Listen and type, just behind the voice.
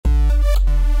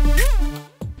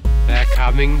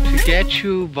coming to get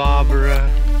you, Barbara.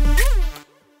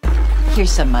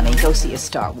 Here's some money. Go see a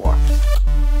Star War.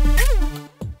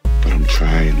 But I'm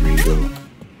trying, Ringo.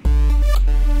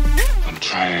 I'm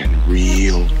trying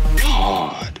real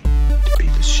hard to be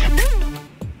the shepherd.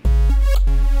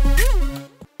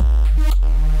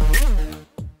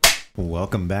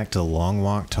 Welcome back to Long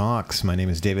Walk Talks. My name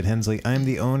is David Hensley. I'm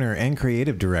the owner and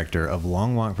creative director of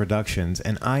Long Walk Productions,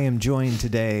 and I am joined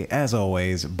today, as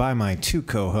always, by my two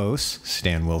co-hosts,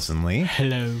 Stan Wilson Lee.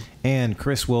 Hello. And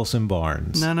Chris Wilson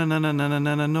Barnes.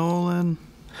 Nolan.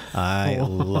 I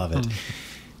love it.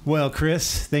 Well,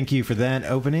 Chris, thank you for that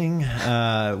opening.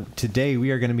 Today we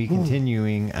are going to be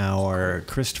continuing our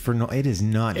Christopher Nolan. It is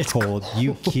not cold.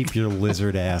 You keep your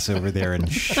lizard ass over there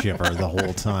and shiver the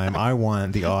whole time. I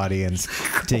want the audience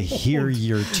to hear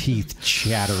your teeth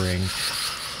chattering.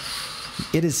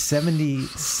 It is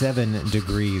 77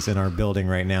 degrees in our building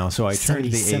right now, so I turned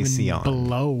the AC on.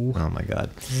 Below. Oh, my God.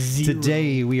 0.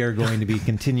 Today, we are going to be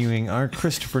continuing our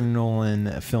Christopher Nolan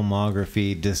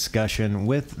filmography discussion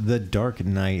with the Dark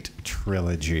Knight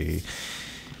Trilogy.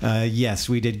 Yes,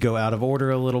 we did go out of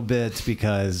order a little bit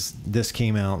because this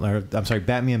came out, or I'm sorry,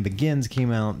 Batman Begins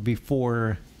came out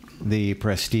before The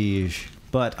Prestige.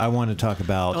 But I want to talk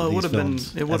about these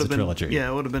films as a trilogy. Yeah,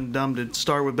 it would have been dumb to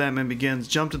start with Batman Begins,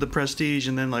 jump to The Prestige,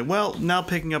 and then like, well, now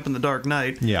picking up in The Dark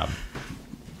Knight. Yeah.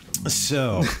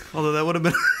 So, although that would have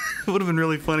been it would have been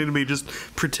really funny to me, just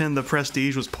pretend The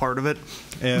Prestige was part of it.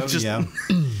 Yeah.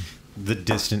 The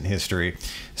distant history.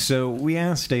 So we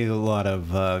asked a lot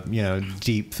of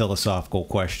deep philosophical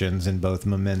questions in both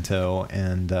Memento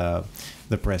and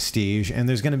The Prestige, and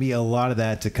there's going to be a lot of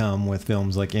that to come with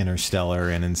films like Interstellar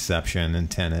and Inception and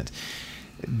Tenet.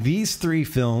 These three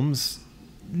films,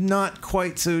 not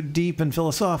quite so deep and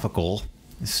philosophical,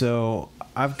 so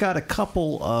I've got a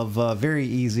couple of very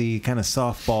easy kind of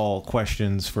softball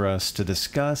questions for us to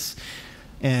discuss,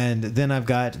 and then I've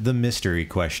got the mystery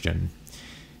question.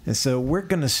 And so we're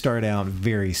going to start out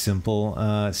very simple.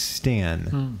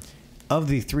 Stan, of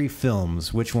the three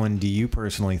films, which one do you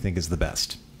personally think is the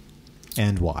best?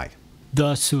 And why?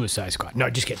 The Suicide Squad.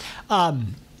 No, just kidding.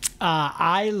 I'm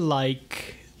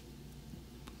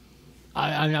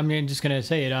just going to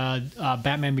say it.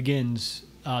 Batman Begins,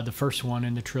 the first one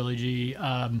in the trilogy,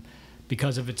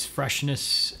 because of its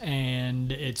freshness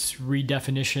and its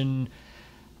redefinition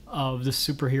of the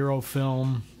superhero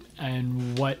film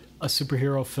and what a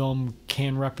superhero film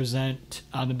can represent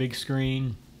on the big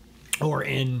screen or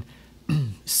in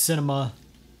cinema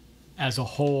as a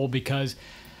whole, because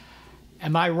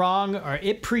am I wrong, or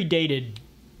it predated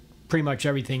pretty much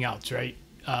everything else, right?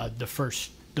 The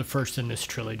first in this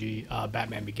trilogy,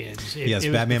 Batman Begins. Yes,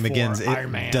 Batman Begins.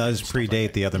 It does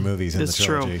predate the other movies in the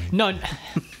trilogy. True.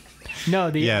 No.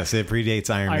 Yes, it predates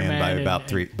Iron Man by about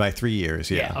 3 years.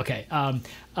 Yeah. Okay.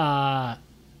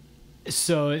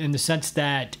 So in the sense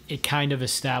that it kind of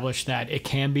established that it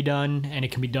can be done and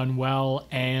it can be done well,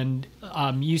 and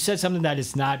you said something that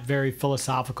is not very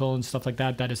philosophical and stuff like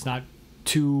that. That it's not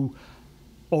too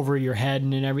over your head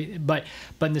and everything, but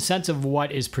in the sense of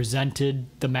what is presented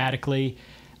thematically,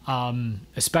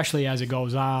 especially as it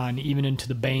goes on, even into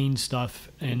the Bane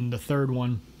stuff in the third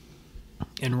one,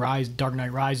 in Dark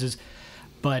Knight Rises.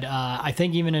 But I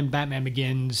think even in Batman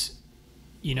Begins,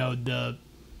 the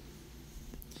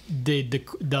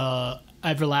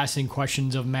everlasting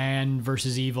questions of man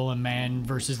versus evil and man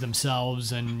versus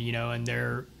themselves, and and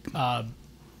their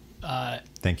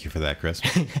thank you for that, Chris.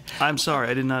 I'm sorry,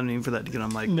 I did not mean for that to get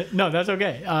on mic. No, that's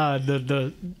okay.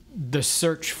 The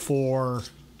search for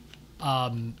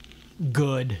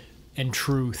good and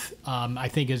truth, I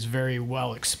think, is very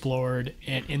well explored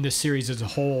in the series as a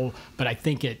whole. But I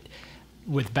think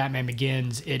with Batman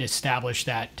Begins, it established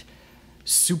that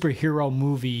superhero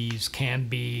movies can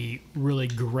be really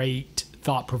great,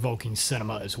 thought-provoking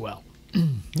cinema as well.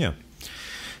 Yeah.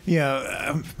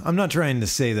 Yeah, I'm not trying to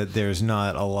say that there's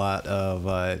not a lot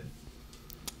of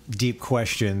deep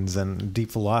questions and deep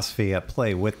philosophy at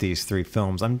play with these three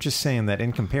films. I'm just saying that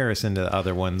in comparison to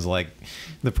other ones like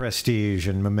The Prestige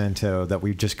and Memento that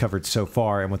we've just covered so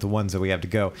far, and with the ones that we have to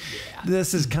go,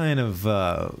 this is kind of...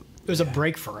 it was a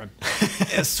break for him.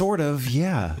 Sort of,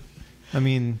 yeah. I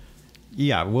mean...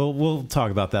 Yeah, we'll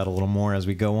talk about that a little more as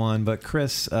we go on. But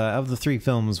Chris, of the three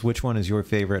films, which one is your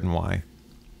favorite and why?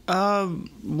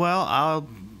 Well,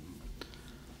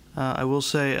 I will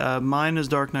say mine is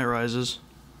Dark Knight Rises,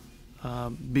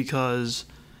 because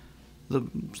a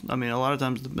lot of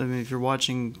times, if you're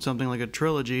watching something like a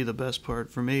trilogy, the best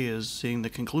part for me is seeing the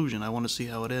conclusion. I want to see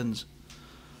how it ends,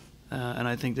 and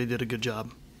I think they did a good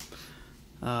job.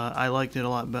 I liked it a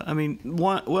lot, but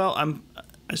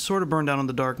I I sort of burned out on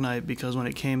The Dark Knight because when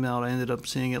it came out, I ended up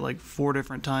seeing it like 4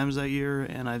 different times that year,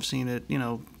 and I've seen it,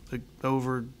 like,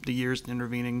 over the years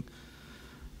intervening.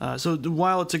 So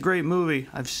while it's a great movie,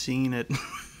 I've seen it.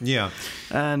 Yeah.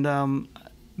 And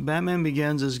Batman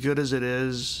Begins, as good as it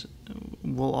is,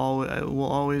 will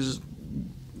always,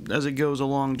 as it goes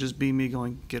along, just be me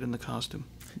going, get in the costume.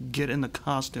 Get in the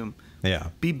costume.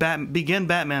 Yeah. Begin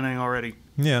Batmaning already.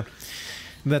 Yeah.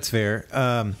 That's fair.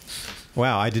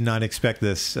 Wow, I did not expect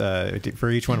this for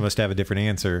each one of us to have a different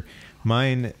answer.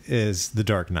 Mine is The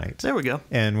Dark Knight. There we go.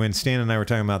 And when Stan and I were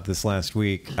talking about this last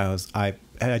week, I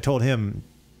told him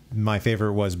my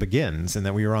favorite was Begins, and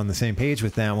that we were on the same page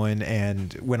with that one.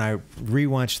 And when I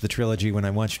rewatched the trilogy, when I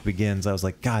watched Begins, I was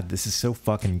like, God, this is so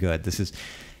fucking good. This is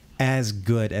as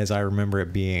good as I remember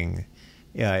it being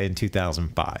in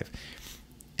 2005.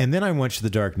 And then I watched The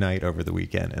Dark Knight over the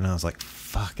weekend, and I was like,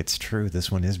 fuck, it's true. This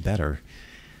one is better.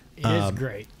 It is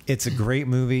great. It's a great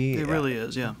movie. It really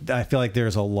is, yeah. I feel like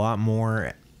there's a lot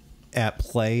more at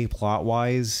play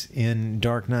plot-wise in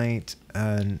Dark Knight.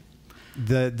 And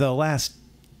the last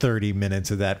 30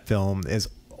 minutes of that film is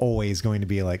always going to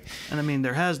be like... And I mean,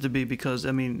 there has to be, because,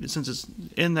 I mean, since it's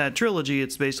in that trilogy,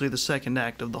 it's basically the second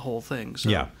act of the whole thing. So.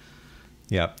 Yeah.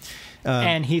 Yeah.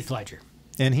 And Heath Ledger.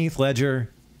 And Heath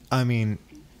Ledger, I mean...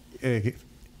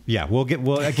 yeah, we'll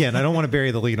again, I don't want to bury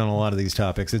the lead on a lot of these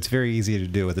topics. It's very easy to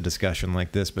do with a discussion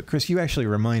like this. But Chris, you actually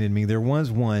reminded me there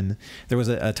was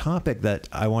a topic that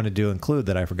I wanted to include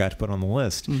that I forgot to put on the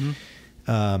list.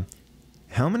 Mm-hmm.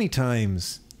 How many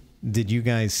times did you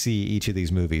guys see each of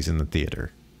these movies in the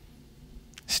theater?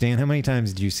 Stan, how many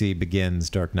times did you see Begins,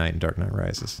 Dark Knight, and Dark Knight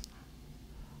Rises?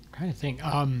 I'm trying to think.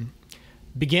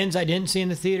 Begins I didn't see in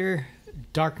the theater.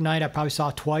 Dark Knight I probably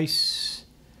saw twice.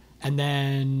 And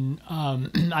then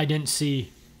I didn't see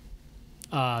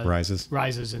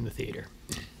Rises in the theater.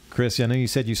 Chris, I know you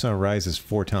said you saw Rises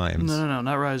 4 times. No,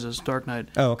 not Rises. Dark Knight.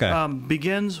 Oh, okay.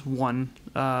 Begins 1.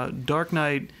 Dark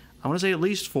Knight, I want to say at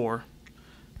least 4,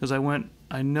 because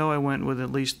I know I went with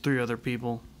at least 3 other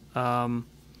people. And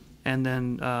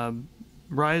then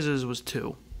Rises was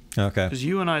 2. Okay. Because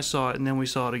you and I saw it, and then we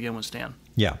saw it again with Stan.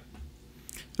 Yeah.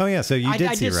 Oh, yeah, so you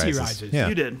did see Rises. I did see Rises. Yeah.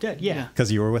 You did. Yeah.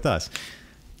 Because you were with us.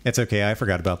 It's okay. I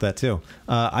forgot about that, too.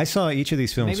 I saw each of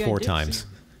these films Maybe 4 times.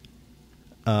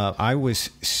 I was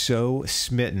so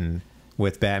smitten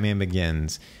with Batman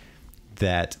Begins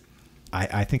that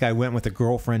I think I went with a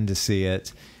girlfriend to see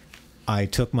it. I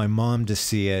took my mom to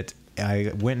see it.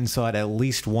 I went and saw it at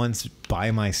least once by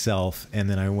myself,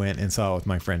 and then I went and saw it with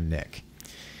my friend Nick.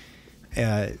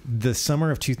 The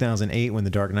summer of 2008, when The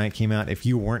Dark Knight came out, if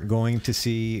you weren't going to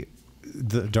see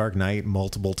The Dark Knight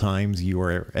multiple times, you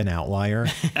were an outlier.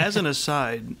 As an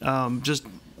aside, just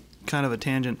kind of a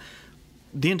tangent,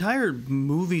 the entire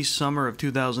movie summer of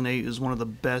 2008 is one of the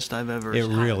best I've ever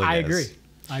seen. It really is.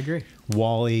 I agree.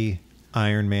 Wall-E,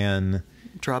 Iron Man,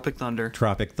 Tropic Thunder.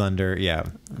 Yeah,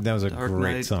 that was a Dark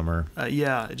great Knight. summer.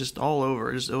 Yeah, just all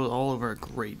over. It was all over a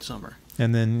great summer.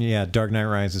 And then, yeah, Dark Knight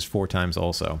Rises 4 times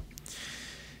also.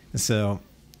 So...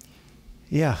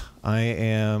 yeah, I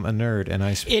am a nerd, and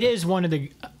it is one of the.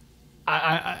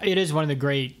 It is one of the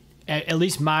great, at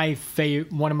least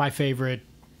one of my favorite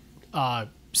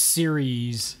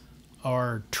series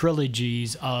or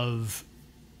trilogies of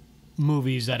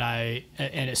movies that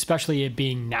and especially it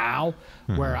being now,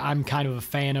 where I'm kind of a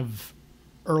fan of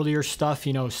earlier stuff,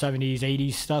 70s,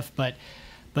 80s stuff, but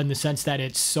in the sense that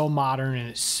it's so modern and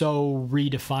it's so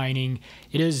redefining,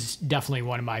 it is definitely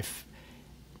one of my,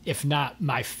 if not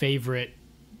my favorite.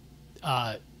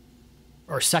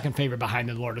 Or second favorite behind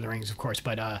the Lord of the Rings, of course,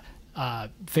 but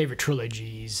favorite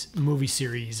trilogies, movie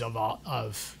series of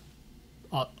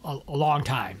a long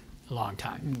time.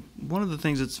 One of the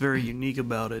things that's very unique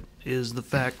about it is the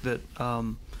fact that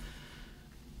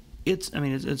it's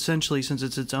essentially, since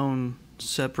it's its own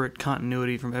separate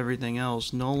continuity from everything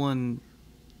else, Nolan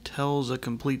tells a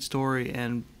complete story,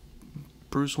 and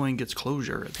Bruce Wayne gets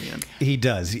closure at the end. He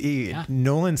does.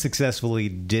 Nolan successfully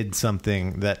did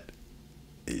something that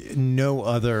no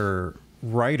other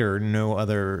writer, no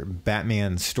other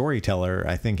Batman storyteller,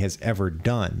 I think, has ever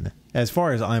done, as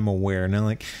far as I'm aware.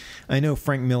 Now, I know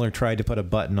Frank Miller tried to put a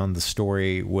button on the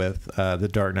story with The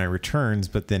Dark Knight Returns,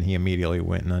 but then he immediately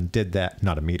went and undid that.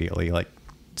 Not immediately,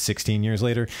 16 years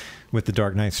later, with The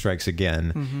Dark Knight Strikes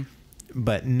Again. Mm-hmm.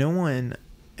 But no one...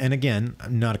 And again,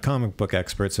 I'm not a comic book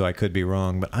expert, so I could be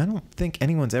wrong, but I don't think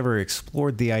anyone's ever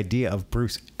explored the idea of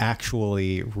Bruce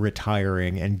actually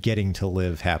retiring and getting to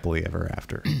live happily ever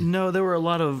after. No, there were a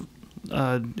lot of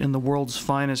in the World's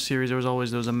Finest series, there was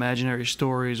always those imaginary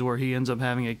stories where he ends up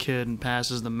having a kid and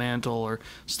passes the mantle or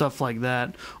stuff like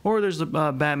that. Or there's the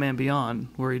Batman Beyond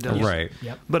where he does. Right.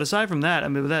 Yep. But aside from that, I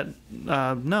mean,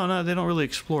 no, they don't really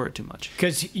explore it too much.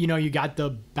 Because, you got the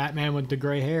Batman with the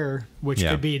gray hair, which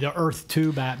could be the Earth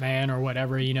 2 Batman or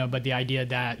whatever, but the idea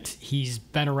that he's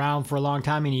been around for a long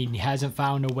time and he hasn't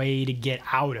found a way to get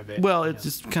out of it. Well, it's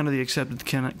just kind of the accepted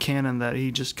canon that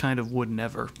he just kind of would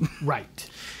never. Right.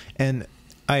 And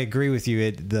I agree with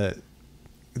you.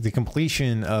 The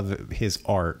completion of his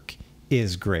arc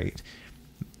is great.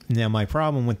 Now, my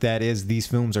problem with that is these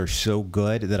films are so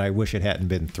good that I wish it hadn't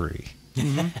been 3.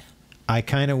 Mm-hmm. I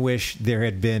kind of wish there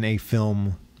had been a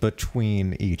film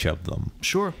between each of them.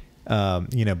 Sure.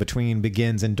 Between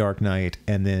Begins and Dark Knight,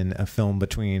 and then a film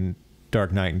between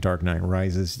Dark Knight and Dark Knight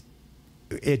Rises.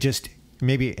 It just...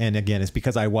 Maybe, and again, it's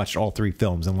because I watched all 3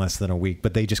 films in less than a week,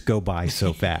 but they just go by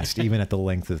so fast, even at the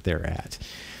length that they're at.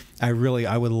 I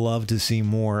would love to see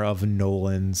more of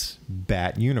Nolan's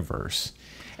Bat universe.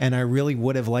 And I really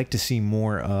would have liked to see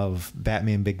more of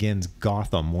Batman Begins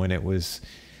Gotham when it was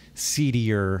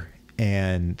seedier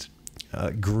and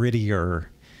grittier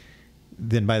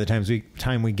than by the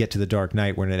time we get to the Dark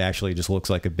Knight, when it actually just looks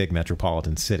like a big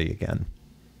metropolitan city again.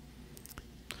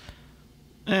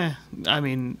 I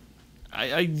mean...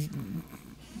 I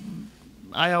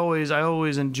always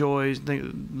enjoy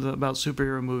about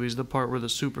superhero movies the part where the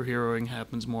superheroing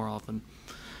happens more often.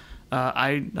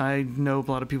 I know a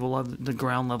lot of people love the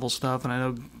ground level stuff,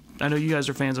 and I know you guys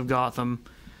are fans of Gotham.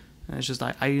 And it's just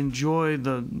I enjoy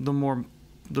the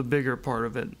bigger part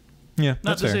of it. Yeah,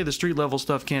 not to say the street level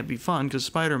stuff can't be fun, because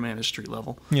Spider-Man is street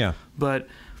level. Yeah, but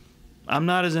I'm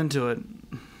not as into it.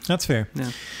 That's fair.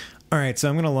 Yeah. All right, so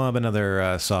I'm going to lob another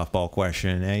softball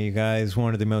question. You guys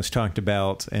wanted the most talked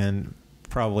about and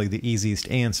probably the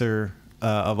easiest answer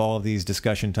of all of these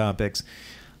discussion topics.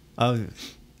 Out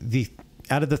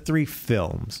of the 3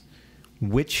 films,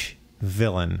 which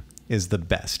villain is the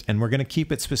best? And we're going to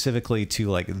keep it specifically to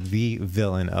like the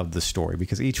villain of the story,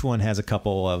 because each one has a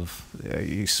couple of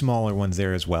smaller ones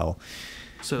there as well.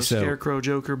 So Scarecrow,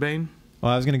 Joker, Bane?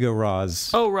 Well, I was going to go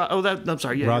Ra's. I'm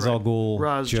sorry. Yeah, Ra's al right. Ghul,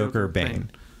 Ra's, Joker,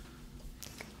 Bane.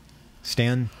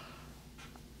 Stan?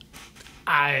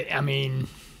 I mean,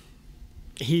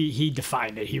 he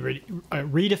defined it. He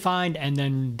redefined and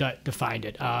then defined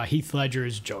it. Heath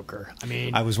Ledger's Joker. I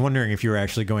mean, I was wondering if you were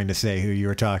actually going to say who you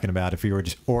were talking about, if you were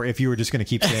just going to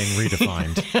keep saying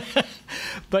redefined.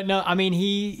 But no, I mean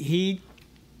he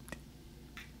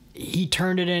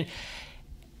turned it in.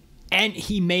 And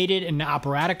he made it an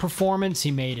operatic performance.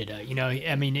 He made it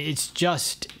it's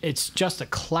just a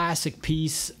classic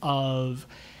piece of.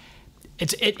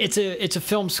 It's a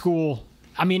film school.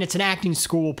 I mean, it's an acting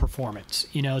school performance.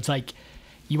 It's like,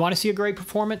 you want to see a great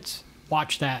performance?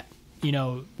 Watch that.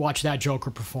 Watch that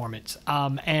Joker performance.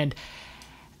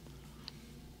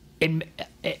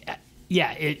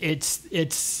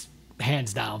 It's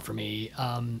hands down for me.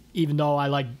 Even though I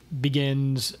like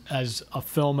Begins as a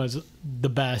film as the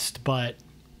best, but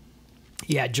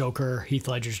yeah, Joker, Heath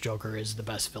Ledger's Joker is the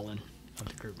best villain of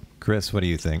the group. Chris, what do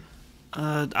you think?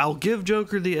 I'll give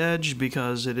Joker the edge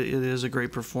because it is a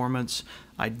great performance.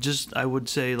 I would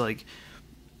say like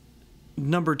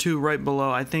number 2 right below.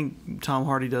 I think Tom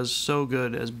Hardy does so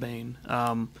good as Bane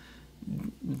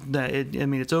that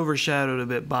it's overshadowed a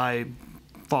bit by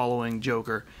following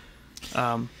Joker.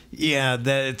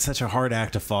 It's such a hard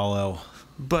act to follow.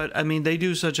 But I mean, they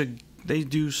do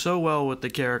so well with the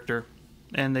character,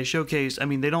 and they showcase. I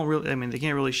mean, they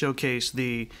can't really showcase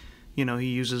the. He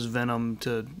uses venom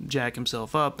to jack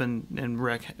himself up and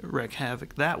wreak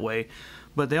havoc that way,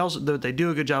 but they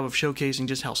do a good job of showcasing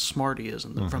just how smart he is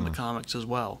from the comics as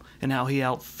well, and how he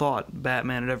outthought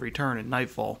Batman at every turn at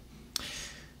Nightfall.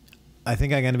 I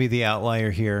think I'm going to be the outlier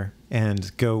here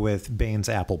and go with Bane's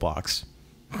apple box.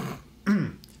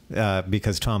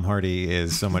 Because Tom Hardy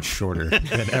is so much shorter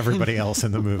than everybody else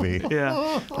in the movie.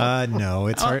 Yeah. No,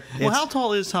 it's hard. Well, how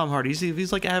tall is Tom Hardy?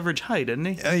 He's like average height, isn't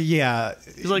he? Yeah.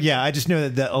 I just know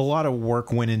that a lot of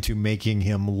work went into making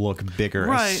him look bigger,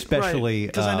 right, especially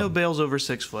because I know Bale's over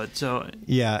 6 foot. So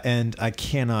yeah, and I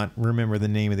cannot remember the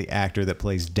name of the actor that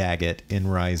plays Daggett in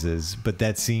Rises, but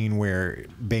that scene where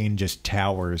Bane just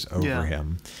towers over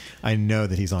him. I know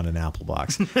that he's on an apple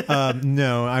box.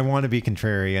 No, I want to be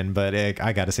contrarian, but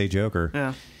I got to say Joker.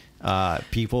 Yeah.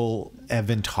 People have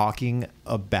been talking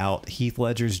about Heath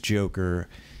Ledger's Joker.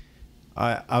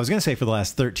 I was going to say for the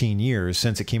last 13 years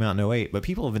since it came out in 2008, but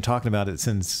people have been talking about it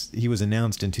since he was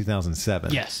announced in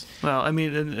 2007. Yes. Well, I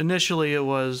mean, initially it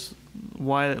was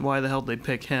why the hell did they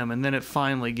pick him? And then it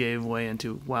finally gave way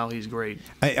into, wow, he's great.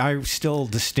 I still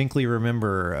distinctly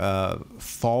remember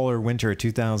fall or winter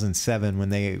 2007 when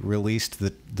they released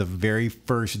the very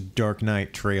first Dark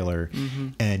Knight trailer,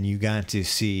 and you got to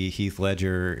see Heath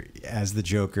Ledger as the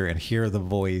Joker and hear the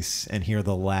voice and hear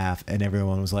the laugh, and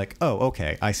everyone was like, "Oh,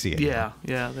 okay, I see it." Yeah,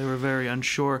 yeah, they were very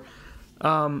unsure,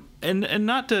 and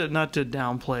not to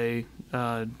downplay.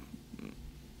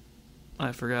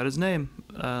 I forgot his name.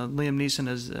 Liam Neeson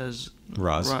as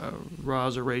Roz.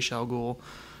 Roz or Ra's al Ghul.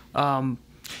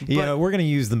 Yeah, we're going to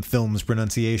use the film's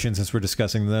pronunciation since we're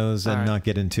discussing those and right. not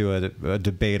get into a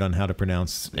debate on how to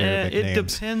pronounce Arabic it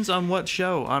names. depends on what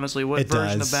show, honestly. What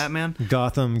version of Batman?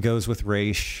 Gotham goes with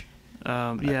Ra's.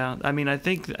 Yeah, I mean, I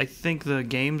think the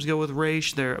games go with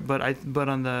Ra's there, but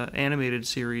on the animated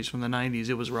series from the '90s,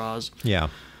 it was Roz. Yeah.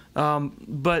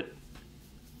 But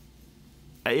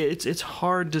it's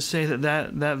hard to say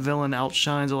that villain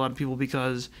outshines a lot of people,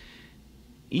 because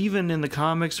even in the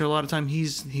comics, there are a lot of time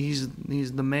he's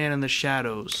the man in the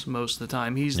shadows most of the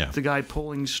time. He's the guy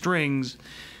pulling strings,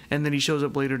 and then he shows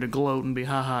up later to gloat and be,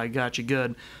 haha, I got you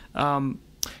good.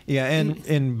 Yeah, and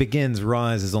in Begins,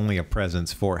 Roz is only a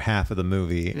presence for half of the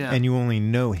movie, and you only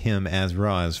know him as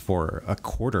Roz for a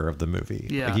quarter of the movie.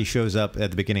 Yeah. Like, he shows up at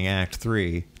the beginning of Act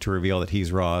 3 to reveal that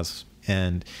he's Roz,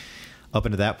 and up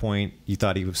until that point, you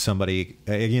thought he was somebody,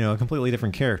 a completely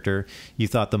different character. You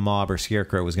thought the Mob or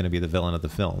Scarecrow was going to be the villain of the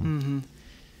film.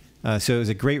 So it was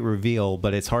a great reveal,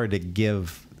 but it's hard to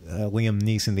give Liam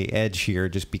Neeson the edge here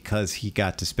just because he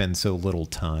got to spend so little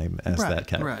time as that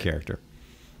kind of character.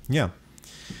 Yeah.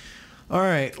 All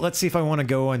right, let's see if I want to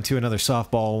go into another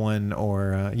softball one,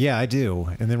 or yeah, I do,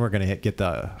 and then we're going to get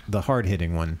the hard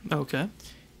hitting one. Okay.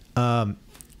 Out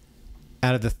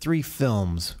of the three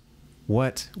films,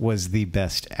 what was the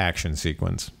best action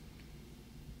sequence?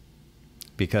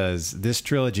 Because this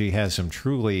trilogy has some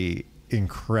truly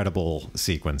incredible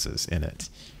sequences in it.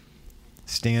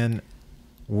 Stan,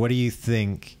 what do you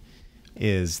think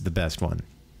is the best one?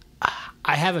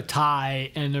 I have a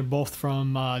tie, and they're both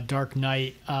from Dark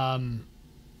Knight.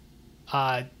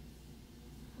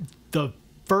 The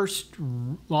first,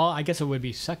 well, I guess it would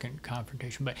be second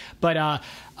confrontation, but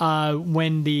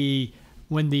when the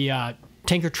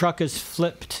tanker truck is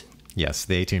flipped. Yes,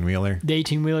 the 18-wheeler. The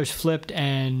 18-wheeler's flipped,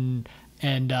 and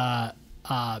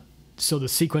so the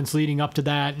sequence leading up to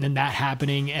that, and then that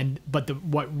happening, but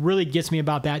what really gets me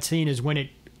about that scene is when it.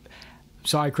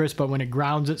 Sorry, Chris, but when it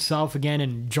grounds itself again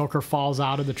and Joker falls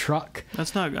out of the truck.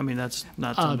 That's not something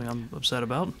I'm upset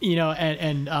about.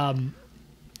 And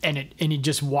he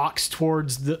just walks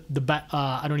towards the bat.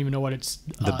 I don't even know what it's.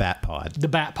 The Bat Pod. The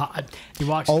Bat Pod. He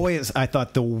walks. Always, I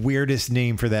thought the weirdest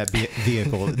name for that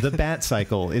vehicle, the Bat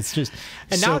Cycle. It's just.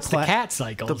 And now it's the Cat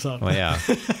Cycle. Well, yeah.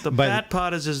 The Bat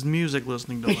Pod is his music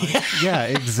listening device. Yeah,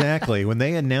 exactly. When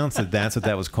they announced that that's what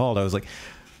that was called, I was like,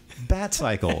 Bat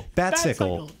Cycle,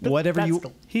 Bat-cycle, whatever you.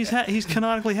 He's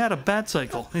canonically had a Bat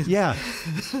Cycle. Yeah.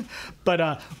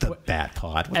 But the Bat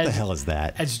Pod. What the hell is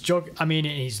that? As Joker, I mean,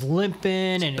 he's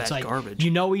limping, and it's like garbage.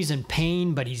 He's in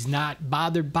pain, but he's not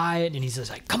bothered by it, and he's just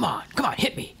like, "Come on,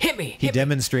 hit me." He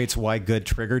demonstrates why good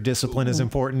trigger discipline is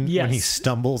important when he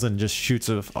stumbles and just shoots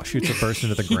a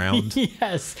person into the ground.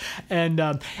 Yes, and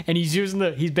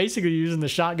he's basically using the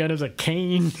shotgun as a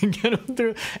cane to get him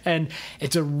through, and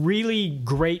it's a really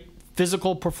great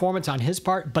physical performance on his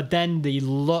part, but then the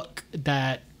look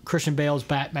that Christian Bale's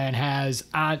Batman has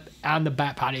on the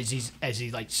Bat Pod as he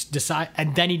like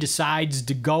decides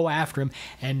to go after him,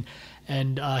 and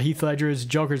Heath Ledger's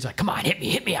Joker's like, come on,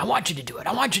 hit me, I want you to do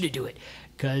it,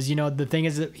 because the thing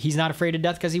is that he's not afraid of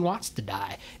death because he wants to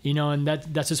die, and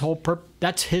that's his whole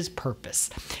that's his purpose,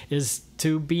 is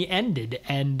to be ended,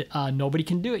 and nobody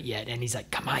can do it yet, and he's like,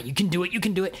 come on, you can do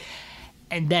it.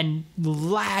 And then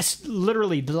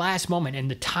literally the last moment and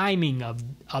the timing of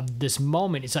this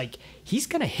moment, it's like he's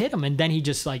gonna hit him, and then he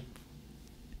just like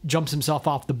jumps himself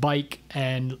off the bike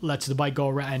and lets the bike go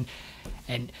around,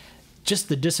 and just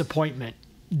the disappointment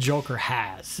Joker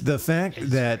has. The fact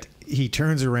that he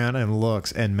turns around and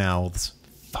looks and mouths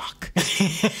 "fuck."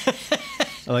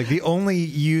 Like the only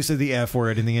use of the F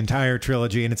word in the entire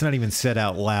trilogy, and it's not even said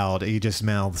out loud. He just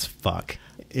mouths "fuck."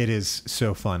 It is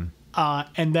so fun.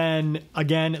 And then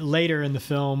again later in the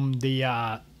film,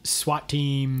 the SWAT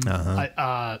team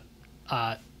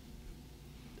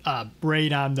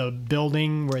raid on the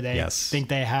building where they think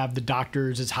they have the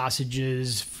doctors as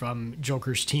hostages from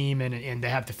Joker's team, and they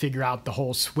have to figure out the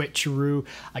whole switcheroo.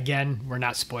 Again, we're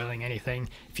not spoiling anything.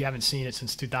 If you haven't seen it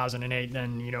since 2008,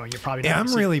 then you're probably not.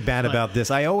 I'm really bad about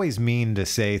this. I always mean to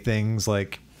say things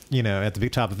like at the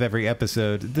top of every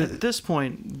episode. At this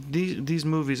point, these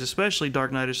movies, especially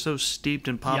Dark Knight, are so steeped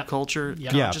in pop culture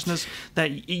consciousness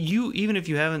that you, even if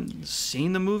you haven't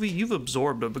seen the movie, you've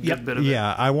absorbed a good bit of it.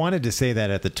 Yeah, I wanted to say that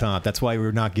at the top. That's why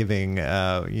we're not giving,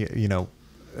 plot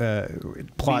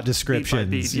descriptions,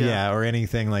 beat by beat, or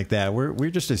anything like that. We're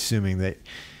just assuming that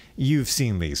you've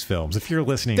seen these films. If you're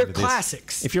listening They're to this,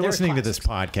 classics. If you're They're listening classics. to this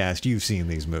podcast, you've seen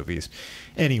these movies.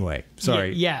 Anyway,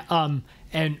 sorry.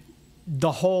 And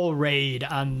the whole raid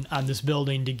on this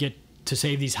building to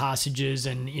save these hostages,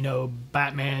 and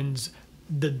Batman's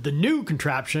the new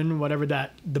contraption, whatever the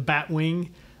Batwing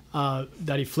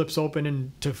that he flips open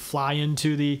and to fly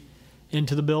into the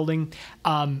building,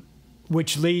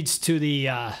 which leads to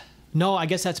the no, I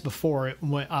guess that's before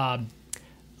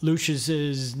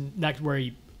Lucius's next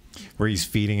where he's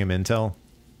feeding him intel.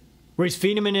 Where he's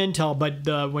feeding him an intel,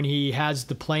 but when he has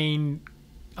the plane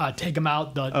take him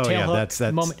out, the tail hook. That's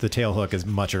moment. The tail hook is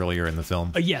much earlier in the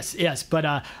film. Yes,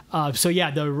 but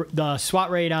the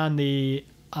SWAT raid on the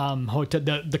hotel,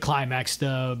 the climax,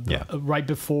 right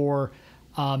before,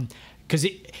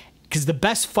 because the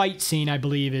best fight scene, I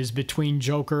believe, is between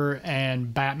Joker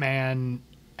and Batman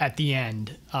at the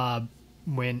end.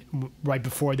 Right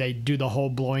before they do the whole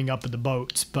blowing up of the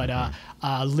boats, but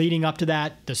leading up to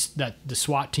that, the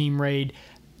SWAT team raid,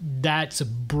 that's a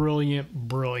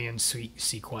brilliant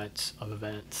sequence of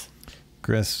events.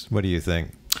 Chris, what do you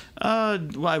think?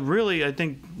 Well, I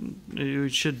think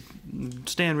it should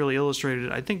stand really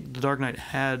illustrated. I think The Dark Knight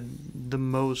had the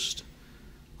most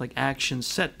action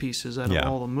set pieces out of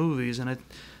all the movies, and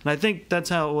I think that's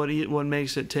what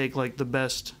makes it take the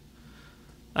best.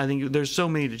 I think there's so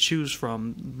many to choose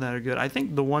from that are good. I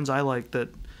think the ones I like the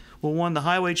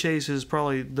highway chase is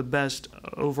probably the best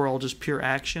overall, just pure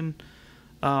action.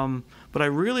 But I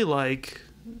really like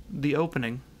the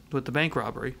opening with the bank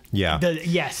robbery. Yeah.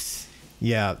 Yes.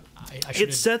 Yeah.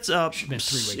 It sets up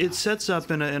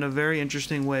in a very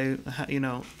interesting way,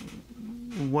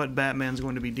 what Batman's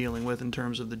going to be dealing with in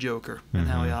terms of the Joker and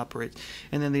how he operates.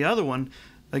 And then the other one,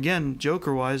 again,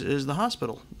 Joker-wise, is the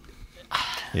hospital.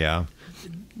 Yeah.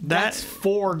 That's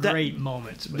four great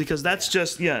moments. Because that's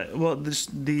just,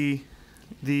 the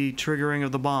triggering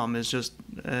of the bomb is just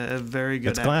a very good.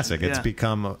 It's classic. It's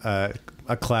become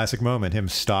a classic moment. Him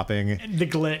stopping the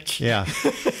glitch. Yeah,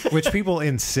 which people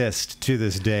insist to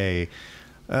this day.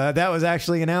 That was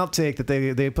actually an outtake that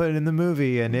they put in the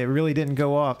movie, and it really didn't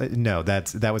go off. No,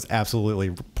 that was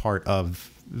absolutely part of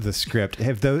the script.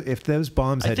 If those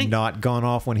bombs had not gone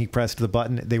off when he pressed the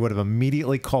button, they would have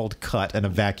immediately called cut and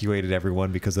evacuated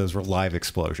everyone because those were live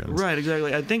explosions. Right,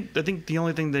 exactly. I think the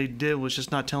only thing they did was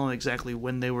just not tell him exactly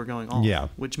when they were going off. Yeah.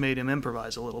 Which made him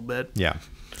improvise a little bit. Yeah.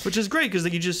 Which is great because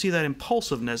you just see that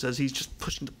impulsiveness as he's just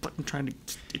pushing the button, trying to.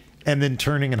 And then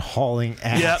turning and hauling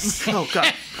ass. Yeah. Oh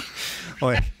God.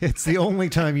 It's the only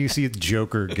time you see the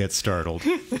Joker get startled.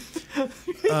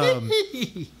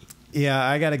 Yeah,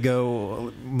 I got to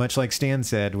go, much like Stan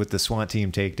said, with the SWAT team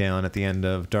takedown at the end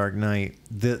of Dark Knight.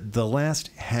 The last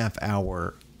half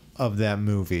hour of that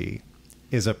movie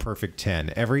is a perfect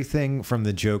 10. Everything from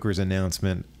the Joker's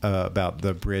announcement about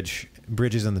the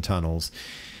bridges and the tunnels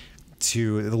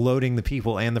to loading the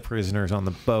people and the prisoners on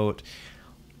the boat,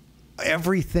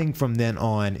 everything from then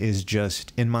on is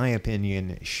just, in my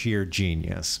opinion, sheer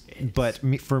genius. But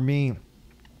for me,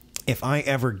 if I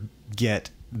ever get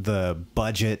the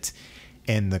budget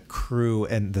and the crew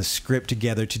and the script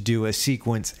together to do a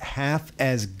sequence half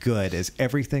as good as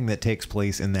everything that takes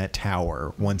place in that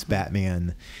tower once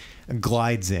Batman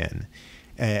glides in,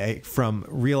 from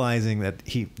realizing that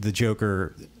the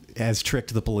Joker has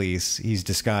tricked the police, he's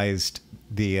disguised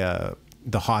the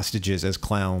hostages as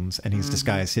clowns, and he's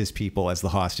disguised his people as the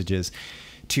hostages,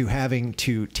 to having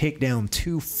to take down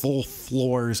 2 full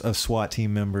floors of SWAT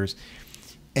team members.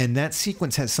 And that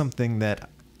sequence has something that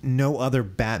no other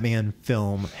Batman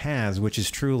film has, which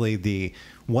is truly the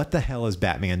what the hell is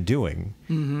Batman doing?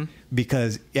 Mm-hmm.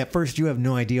 Because at first you have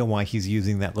no idea why he's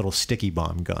using that little sticky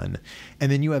bomb gun.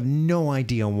 And then you have no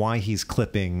idea why he's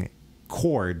clipping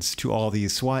cords to all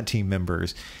these SWAT team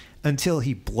members until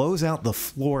he blows out the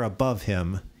floor above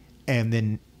him and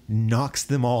then knocks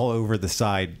them all over the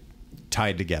side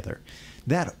tied together.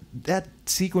 That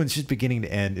sequence, just beginning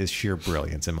to end, is sheer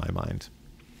brilliance in my mind.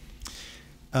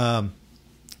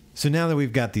 So now that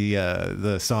we've got the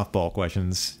softball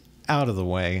questions out of the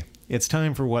way, it's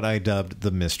time for what I dubbed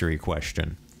the mystery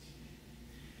question.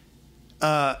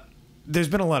 There's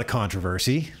been a lot of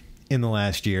controversy in the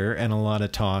last year and a lot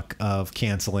of talk of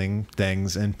canceling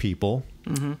things and people.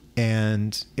 Mm-hmm.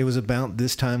 And it was about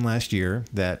this time last year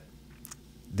that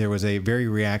there was a very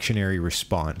reactionary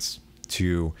response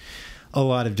to a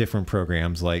lot of different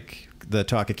programs, like the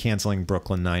talk of canceling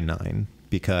Brooklyn Nine-Nine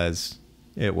because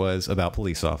it was about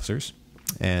police officers.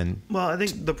 And well, I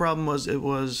think the problem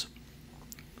was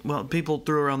people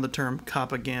threw around the term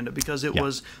propaganda because it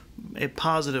was a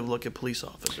positive look at police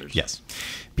officers. Yes.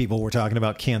 People were talking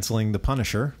about canceling The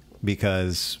Punisher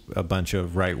because a bunch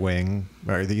of right-wing,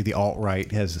 or the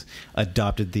alt-right has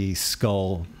adopted the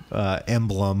skull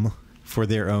emblem for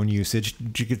their own usage,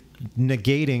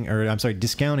 discounting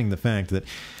the fact that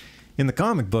in the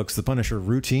comic books, the Punisher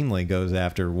routinely goes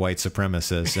after white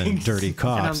supremacists and dirty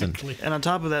cops. And on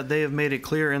top of that, they have made it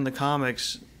clear in the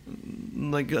comics,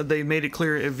 like they made it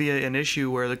clear via an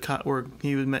issue where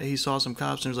he saw some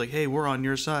cops and was like, "Hey, we're on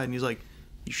your side," and he's like,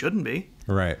 "You shouldn't be.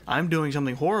 Right. I'm doing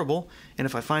something horrible, and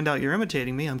if I find out you're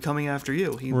imitating me, I'm coming after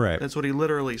you." Right. That's what he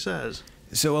literally says.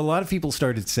 So a lot of people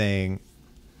started saying,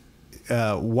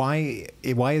 why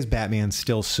is Batman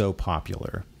still so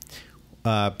popular?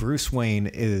 Bruce Wayne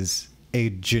is a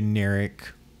generic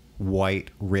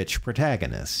white rich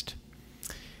protagonist.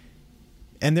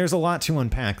 And there's a lot to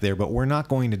unpack there, but we're not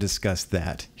going to discuss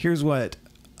that. Here's what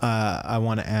I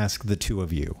want to ask the two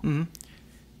of you. Mm-hmm.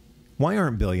 Why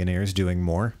aren't billionaires doing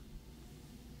more?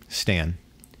 Stan.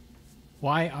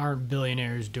 Why aren't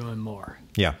billionaires doing more?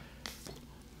 Yeah.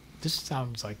 This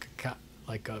sounds like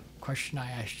a question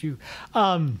I asked you.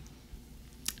 And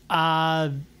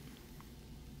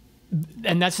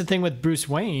that's the thing with Bruce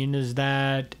Wayne, is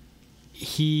that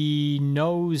he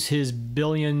knows his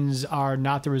billions are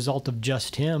not the result of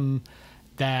just him,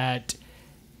 that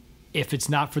if it's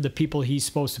not for the people he's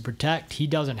supposed to protect, he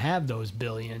doesn't have those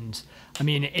billions. I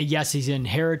mean, yes, he's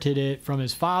inherited it from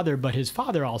his father, but his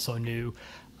father also knew.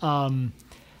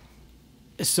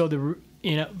 So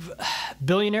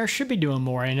billionaires should be doing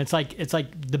more. And it's like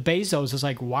the Bezos is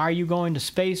like, why are you going to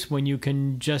space when you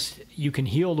can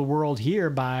heal the world here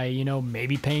by,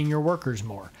 maybe paying your workers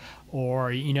more,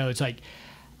 or, it's like,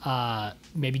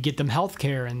 maybe get them health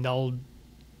care and they'll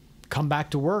come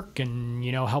back to work and,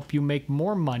 help you make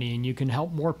more money and you can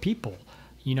help more people.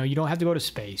 You don't have to go to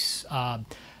space.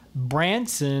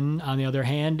 Branson, on the other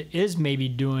hand, is maybe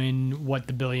doing what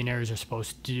the billionaires are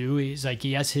supposed to do. He's like,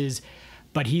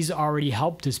 but he's already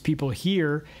helped his people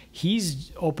here.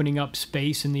 He's opening up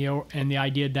space and the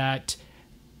idea that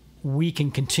we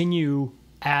can continue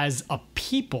as a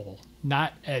people,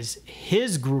 not as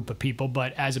his group of people,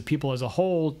 but as a people as a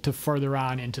whole, to further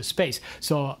on into space.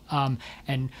 So,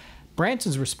 and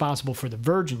Branson's responsible for the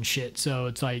Virgin shit. So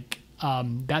it's like,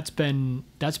 that's been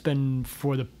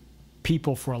for the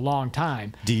people for a long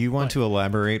time. Do you want to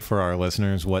elaborate for our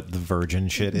listeners what the Virgin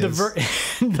shit is?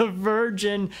 The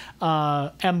Virgin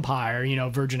Empire,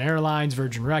 Virgin Airlines,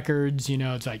 Virgin Records,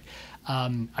 it's like,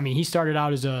 he started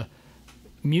out as a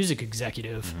music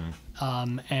executive,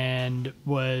 and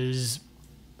was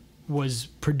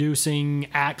producing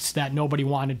acts that nobody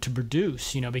wanted to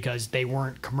produce, because they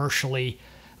weren't commercially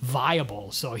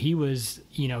viable. So he was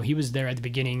there at the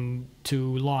beginning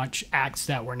to launch acts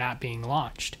that were not being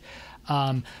launched.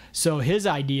 So his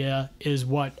idea is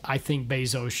what I think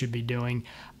Bezos should be doing.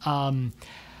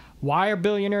 Why are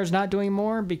billionaires not doing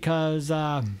more? Because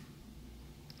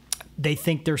they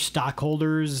think their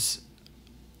stockholders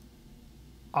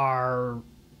are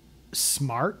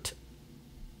smart.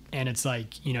 And it's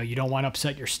like, you don't want to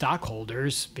upset your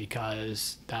stockholders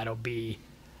because that'll be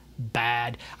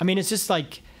bad. It's just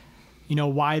like,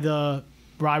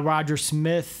 why Roger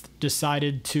Smith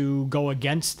decided to go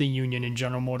against the union in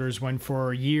General Motors when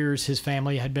for years his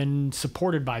family had been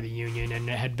supported by the union and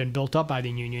had been built up by the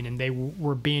union, and they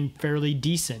were being fairly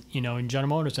decent, in General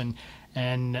Motors.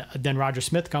 And then Roger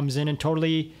Smith comes in and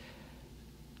totally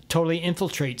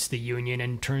infiltrates the union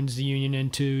and turns the union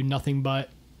into nothing but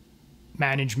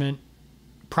management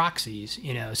proxies,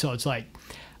 So it's like,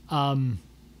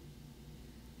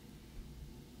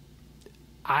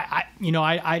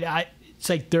 it's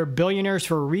like they're billionaires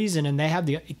for a reason, and they have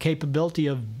the capability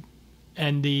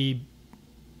and the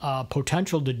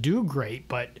potential to do great.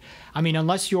 But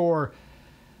unless you're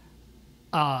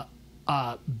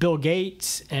Bill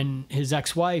Gates and his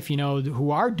ex-wife,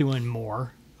 who are doing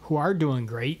more, who are doing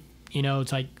great,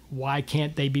 it's like, why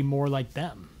can't they be more like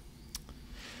them?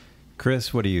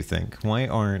 Chris, what do you think? Why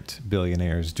aren't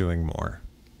billionaires doing more?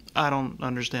 I don't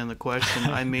understand the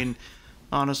question.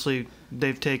 Honestly,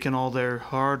 they've taken all their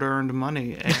hard-earned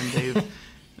money and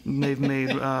they've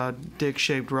made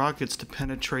dick-shaped rockets to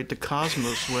penetrate the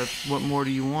cosmos with. What more do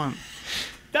you want?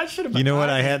 That should have been. You know what?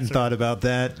 I hadn't thought about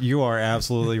that. You are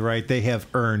absolutely right. They have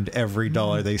earned every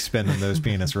dollar they spend on those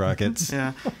penis rockets.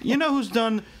 Yeah. You know who's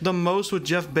done the most with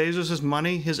Jeff Bezos'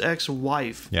 money? His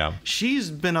ex-wife. Yeah. She's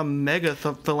been a mega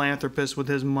philanthropist with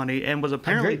his money and was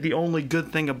apparently the only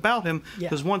good thing about him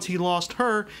because once he lost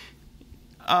her,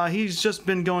 he's just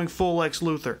been going full Lex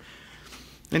Luthor.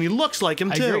 And he looks like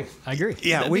him too. I agree.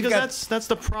 Yeah, because that's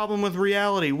the problem with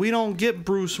reality. We don't get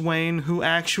Bruce Wayne who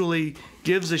actually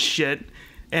gives a shit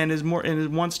and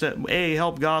wants to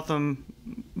help Gotham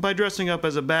by dressing up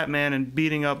as a Batman and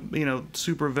beating up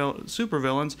super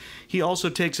villains. He also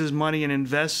takes his money and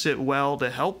invests it well to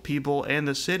help people and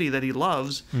the city that he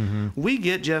loves. Mm-hmm. We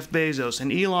get Jeff Bezos and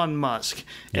Elon Musk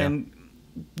and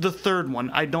the third one.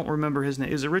 I don't remember his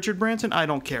name. Is it Richard Branson? I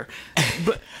don't care.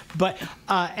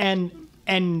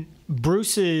 And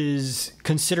Bruce's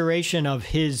consideration of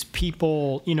his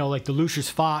people, like the Lucius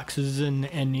Foxes and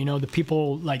the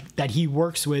people like that he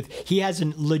works with, he has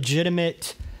a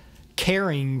legitimate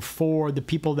caring for the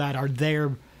people that are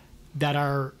there, that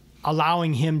are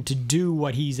allowing him to do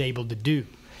what he's able to do.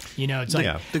 It's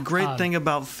like the great thing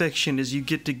about fiction is you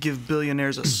get to give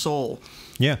billionaires a soul.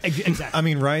 Yeah, exactly. I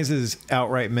mean, Rises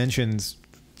outright mentions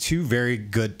two very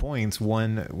good points.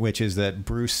 One, which is that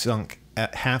Bruce sunk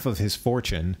at half of his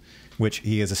fortune, which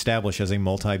he has established as a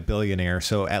multi-billionaire,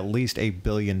 so at least $1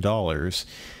 billion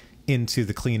into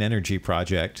the clean energy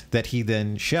project that he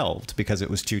then shelved because it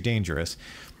was too dangerous.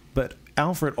 But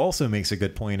Alfred also makes a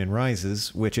good point in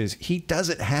Rises, which is he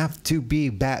doesn't have to be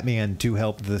Batman to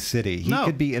help the city. He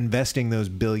could be investing those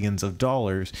billions of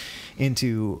dollars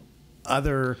into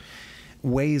other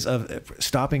ways of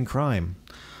stopping crime.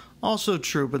 Also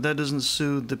true, but that doesn't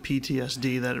soothe the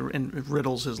PTSD that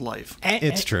riddles his life.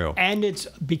 It's true. And it's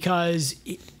because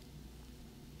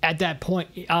at that point,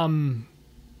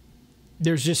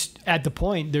 there's just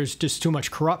too much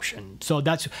corruption. So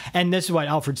this is what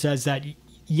Alfred says, that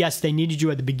yes, they needed you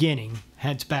at the beginning,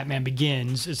 hence Batman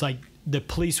Begins. It's like the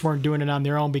police weren't doing it on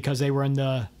their own because they were in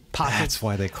the pocket. That's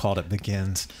why they called it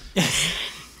Begins.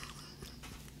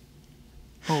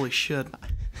 Holy shit.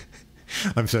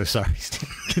 I'm so sorry,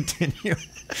 Steve. Continue.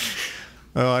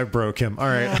 Oh, I broke him. All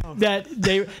right. That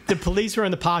the police were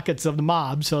in the pockets of the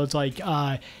mob, so it's like,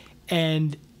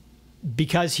 and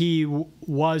because he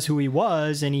was who he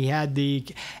was, and he had the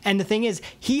thing is,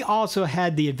 he also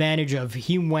had the advantage of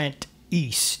he went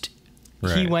east.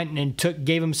 Right. He went and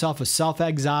gave himself a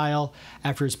self-exile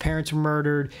after his parents were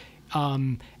murdered.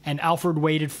 And Alfred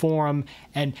waited for him,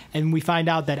 and we find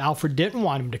out that Alfred didn't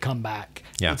want him to come back.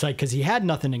 Yeah. It's like because he had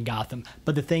nothing in Gotham.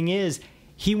 But the thing is,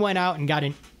 he went out and got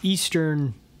an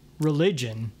Eastern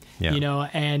religion,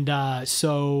 and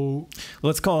so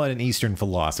let's call it an Eastern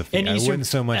philosophy. I wouldn't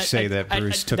so much say that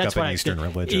Bruce took up an Eastern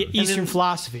religion. Eastern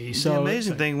philosophy. So the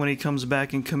amazing thing when he comes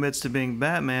back and commits to being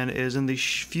Batman is in the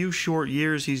few short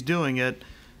years he's doing it,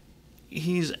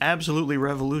 he's absolutely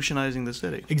revolutionizing the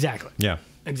city. Exactly. Yeah.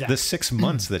 Exactly. The 6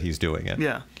 months that he's doing it.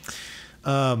 Yeah.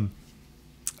 All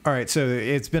right, so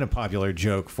it's been a popular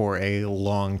joke for a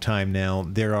long time now.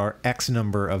 There are X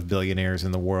number of billionaires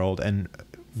in the world, and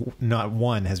not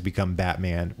one has become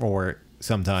Batman or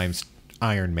sometimes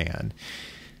Iron Man.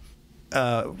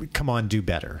 Come on, do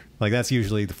better. Like, that's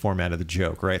usually the format of the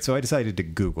joke, right? So I decided to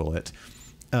Google it.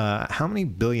 How many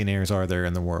billionaires are there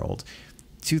in the world?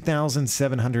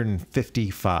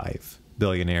 2,755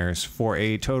 billionaires for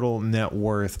a total net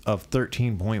worth of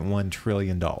 $13.1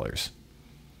 trillion.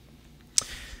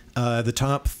 The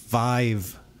top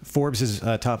five, Forbes'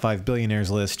 top 5 billionaires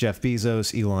list: Jeff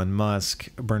Bezos, Elon Musk,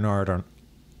 Bernard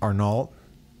Arnault.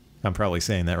 I'm probably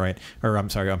saying that right. Or I'm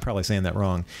sorry, I'm probably saying that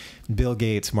wrong. Bill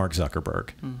Gates, Mark Zuckerberg.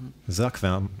 Mm-hmm. Zuck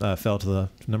fell to the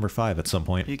number 5 at some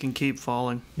point. He can keep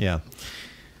falling. Yeah.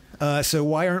 So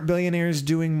why aren't billionaires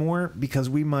doing more? Because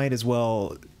we might as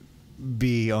well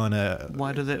be on a...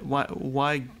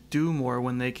 Why do more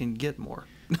when they can get more?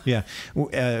 Yeah.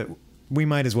 We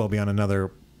might as well be on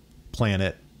another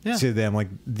planet to them. Like,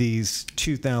 these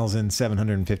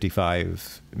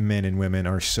 2,755 men and women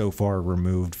are so far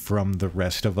removed from the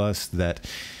rest of us that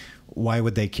why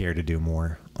would they care to do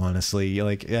more? Honestly,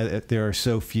 like, there are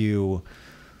so few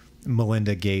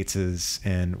Melinda Gateses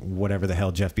and whatever the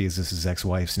hell Jeff Bezos'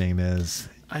 ex-wife's name is.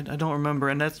 I don't remember,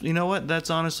 and that's, you know what, that's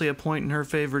honestly a point in her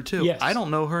favor too. Yes. I don't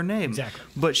know her name, exactly,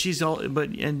 but she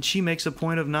makes a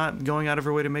point of not going out of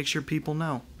her way to make sure people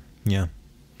know. Yeah.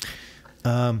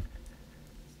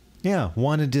 Yeah,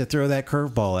 wanted to throw that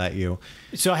curveball at you.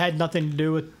 So it had nothing to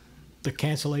do with the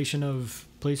cancellation of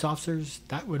police officers,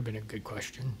 that would have been a good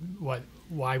question.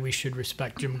 Why we should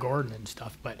respect Jim Gordon and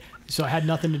stuff. But so it had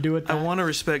nothing to do with that. I want to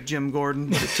respect Jim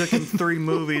Gordon, but it took him 3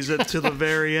 movies to the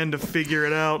very end to figure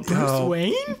it out. Bruce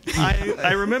Wayne?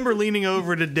 I remember leaning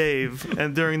over to Dave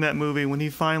and during that movie when he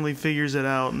finally figures it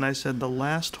out, and I said, "The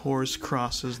last horse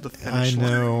crosses the finish line." I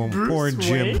know. Poor Bruce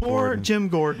Jim Wayne? Poor Gordon. Jim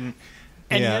Gordon.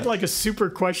 And he Yeah. had like a super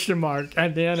question mark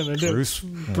at the end of it. Bruce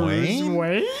Wayne?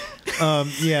 Wayne?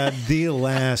 Yeah, the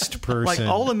last person. Like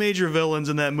all the major villains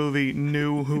in that movie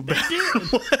knew who Batman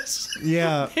was.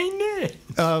 Yeah. He did.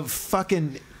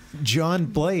 Fucking John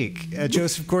Blake,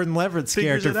 Joseph Gordon-Levitt's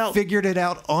Figures character, it out. figured it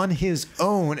out on his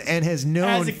own and has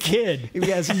known As a kid. He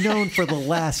has known for the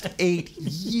last 8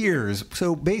 years.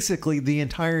 So basically, the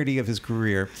entirety of his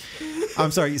career.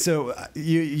 I'm sorry. So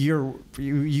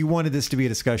you wanted this to be a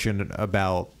discussion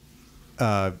about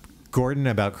Gordon,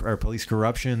 about our police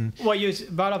corruption. Well, you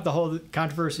brought up the whole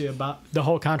controversy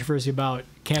about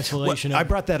cancellation. Well, I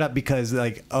brought that up because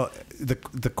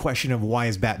the question of why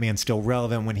is Batman still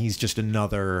relevant when he's just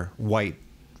another white,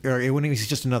 or when he's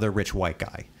just another rich white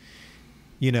guy.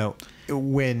 You know,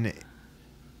 when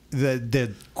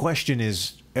the question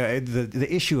is the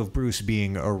issue of Bruce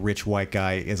being a rich white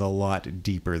guy is a lot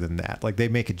deeper than that. Like they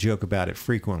make a joke about it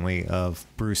frequently of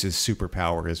Bruce's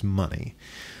superpower is money.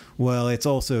 Well, it's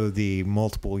also the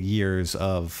multiple years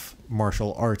of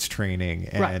martial arts training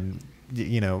and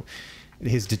you know,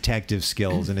 his detective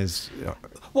skills and his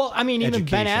well, I mean, even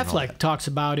Ben education and all Affleck that. talks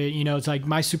about it. You know, it's like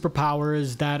my superpower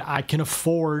is that I can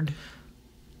afford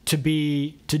to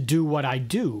do what I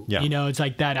do. Yeah. You know, it's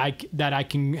like that I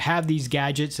can have these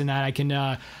gadgets and that I can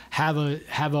have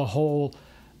a whole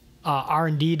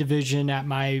R&D division at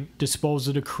my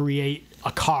disposal to create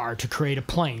a car, to create a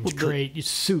plane, to create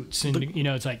suits, and you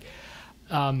know, it's like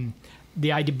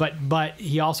the idea. But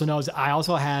he also knows I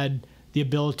also had the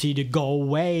ability to go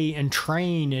away and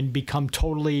train and become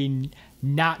totally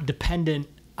not dependent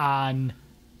on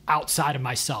outside of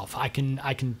myself. I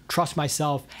can trust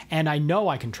myself, and I know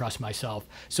I can trust myself.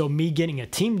 So me getting a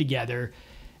team together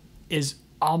is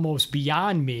almost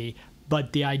beyond me.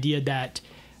 But the idea that,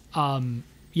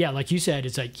 like you said,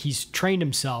 it's like he's trained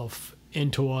himself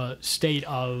into a state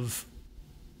of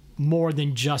more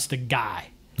than just a guy.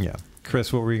 Yeah.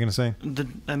 Chris, what were you going to say?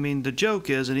 The joke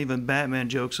is, and even Batman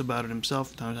jokes about it himself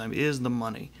from time to time, is the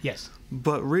money. Yes.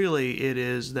 But really, it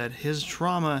is that his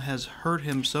trauma has hurt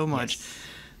him so much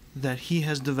that he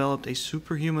has developed a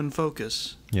superhuman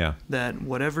focus. Yeah. That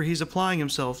whatever he's applying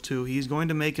himself to, he's going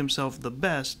to make himself the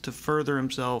best to further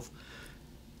himself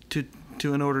to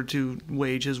in order to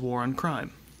wage his war on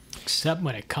crime. Except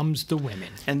when it comes to women.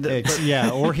 And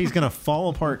Or he's going to fall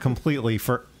apart completely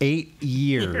for 8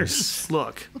 years.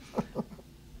 Look,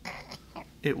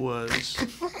 it was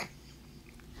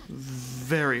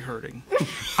very hurting.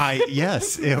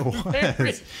 Yes, it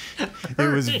was. It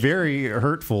was very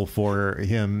hurtful for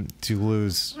him to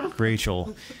lose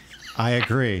Rachel. I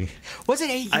agree. Was it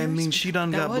 8 years? I mean, she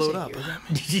done got blown up.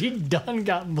 She done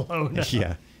got blown up.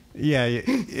 Yeah.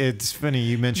 It's funny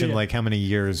you mentioned like how many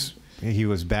years he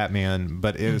was Batman,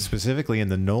 but it was specifically in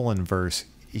the Nolan verse.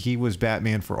 He was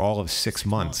Batman for all of 6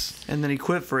 months. And then he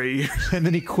quit for 8 years. And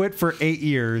then he quit for 8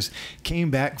 years, came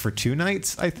back for 2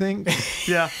 nights, I think.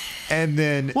 Yeah. And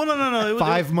then Well, no.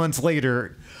 5 months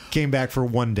later, came back for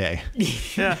 1 day.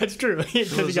 Yeah. That's true. He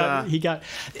got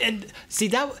and see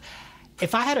that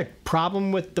if I had a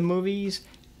problem with the movies,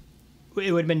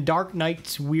 it would have been Dark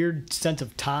Knight's weird sense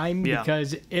of time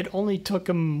because it only took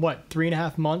him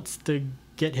 3.5 months to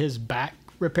get his back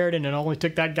repaired, and it only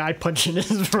took that guy punching his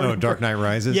vertebrae. Oh, Dark Knight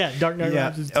Rises? Yeah, Dark Knight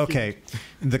Rises. Okay.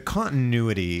 The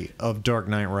continuity of Dark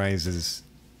Knight Rises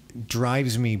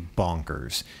drives me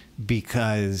bonkers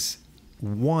because,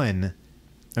 one,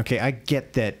 okay, I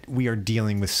get that we are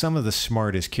dealing with some of the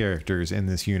smartest characters in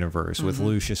this universe, with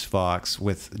Lucius Fox,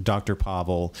 with Dr.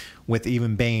 Pavel, with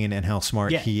even Bane and how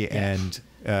smart he and,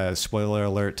 spoiler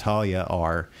alert, Talia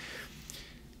are.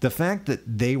 The fact that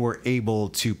they were able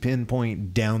to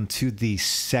pinpoint down to the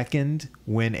second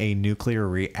when a nuclear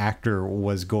reactor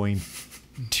was going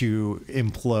to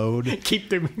implode, keep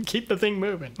the thing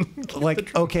moving.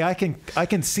 like, okay, I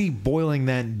can see boiling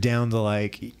that down to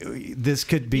like this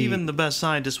could be Even the best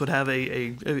scientists would have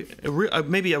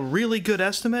maybe a really good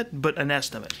estimate, but an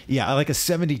estimate. Yeah, like a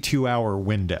 72-hour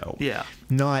window. Yeah.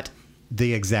 Not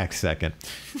the exact second.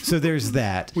 So there's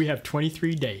that. We have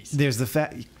 23 days. There's the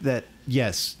fact that,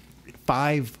 yes,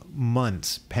 5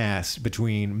 months pass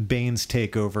between Bane's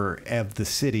takeover of the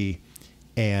city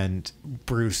and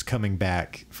Bruce coming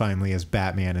back finally as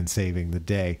Batman and saving the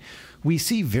day. We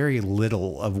see very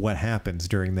little of what happens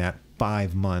during that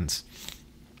 5 months.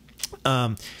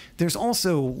 There's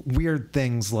also weird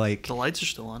things like The lights are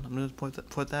still on. I'm going to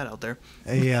put that out there.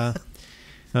 yeah.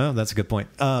 Oh, that's a good point.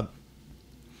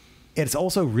 It's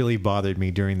also really bothered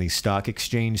me during the stock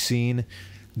exchange scene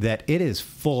that it is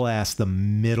full ass the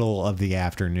middle of the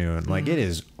afternoon. Like it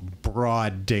is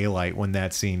broad daylight when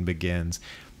that scene begins.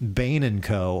 Bane and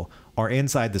co. are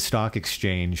inside the stock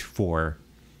exchange for,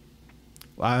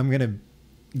 I'm going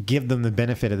to give them the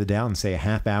benefit of the doubt and say a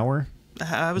half hour.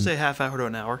 I would say half hour to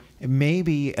an hour.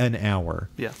 Maybe an hour.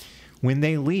 Yeah. When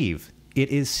they leave, it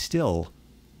is still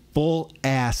full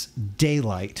ass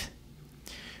daylight.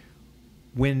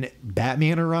 When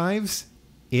Batman arrives,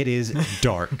 it is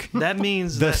dark. That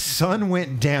means The sun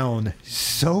went down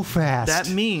so fast. that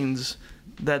means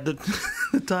that the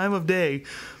the time of day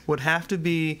would have to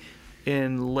be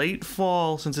in late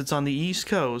fall, since it's on the East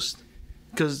Coast,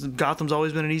 because Gotham's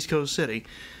always been an East Coast city.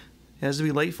 It has to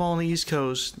be late fall on the East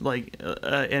Coast, like,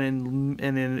 and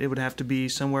then it would have to be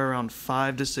somewhere around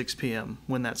 5 to 6 p.m.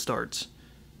 when that starts,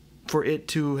 for it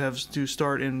to have to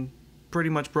start in pretty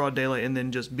much broad daylight and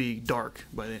then just be dark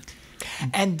by then.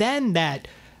 And then that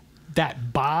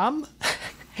bomb,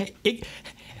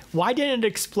 why didn't it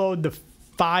explode the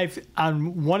 5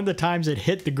 on one of the times it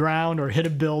hit the ground or hit a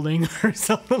building or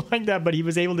something like that? But he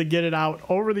was able to get it out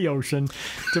over the ocean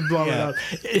to blow it up.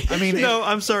 I mean, No,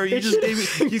 I'm sorry. You gave me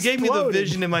the exploded.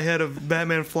 vision in my head of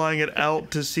Batman flying it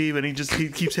out to sea, and he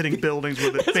keeps hitting buildings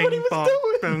with it. That's what he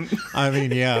was doing. I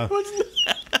mean, yeah.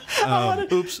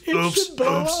 Oops, It oops, should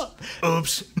blow oops, up.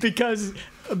 oops. because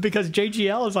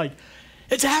JGL is like,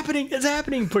 it's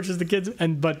happening, pushes the kids,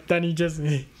 but then he just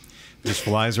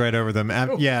flies right over them.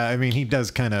 Yeah, I mean, he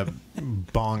does kind of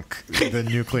bonk the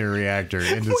nuclear reactor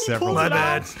into when he several. pulls it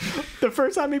bad. out, the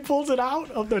first time he pulls it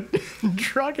out of the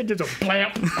truck, it just a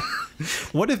blamp.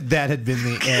 What if that had been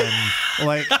the end?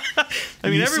 Like, I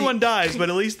mean, you everyone dies, but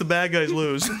at least the bad guys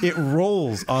lose. it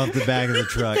rolls off the back of the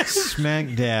truck,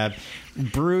 smack dab.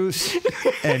 Bruce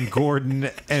and Gordon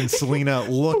and Selena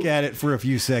look at it for a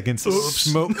few seconds. Oops.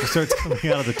 Smoke starts coming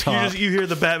out of the top. You hear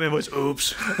the Batman voice,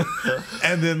 oops.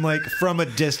 And then, like, from a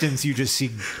distance, you just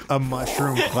see a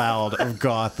mushroom cloud of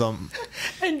Gotham.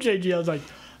 And JGL's like,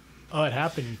 oh, it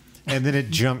happened. And then it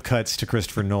jump cuts to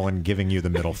Christopher Nolan giving you the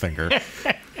middle finger.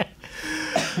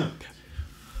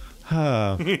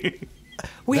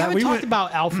 We That haven't we talked went-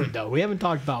 about Alfred, though. We haven't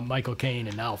talked about Michael Caine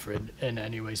and Alfred in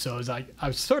any way. So I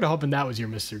was sort of hoping that was your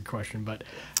mystery question. But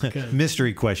 'cause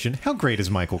Mystery question. How great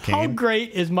is Michael how Caine?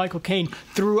 great is Michael Caine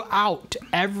throughout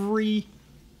every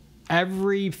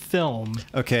film?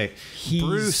 Okay, He's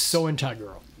Bruce. so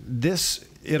integral. This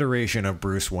iteration of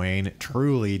Bruce Wayne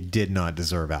truly did not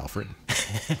deserve Alfred.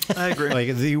 I agree.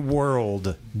 Like, the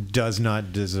world does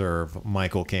not deserve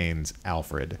Michael Caine's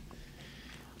Alfred.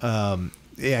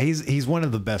 Yeah, he's one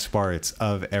of the best parts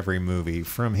of every movie.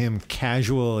 From him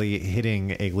casually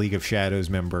hitting a League of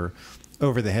Shadows member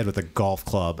over the head with a golf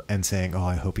club and saying, "Oh,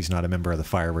 I hope he's not a member of the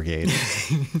fire brigade."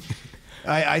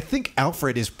 I think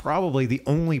Alfred is probably the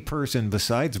only person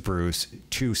besides Bruce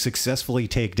to successfully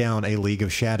take down a League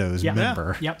of Shadows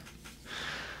member. Yep.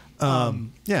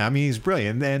 Yeah, I mean, he's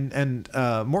brilliant. And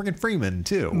Morgan Freeman,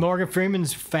 too. Morgan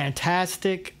Freeman's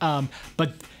fantastic.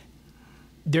 But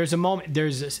there's a moment.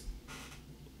 There's this.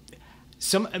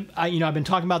 I've been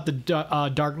talking about the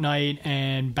Dark Knight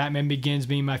and Batman Begins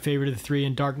being my favorite of the three,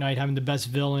 and Dark Knight having the best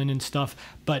villain and stuff.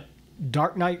 But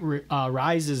Dark Knight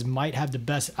Rises might have the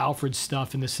best Alfred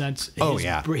stuff in the sense.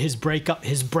 His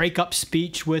breakup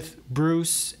speech with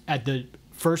Bruce at the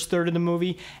first third of the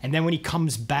movie, and then when he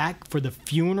comes back for the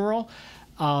funeral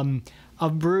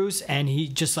of Bruce, and he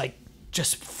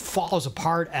just falls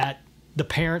apart at the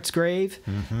parents' grave,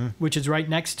 which is right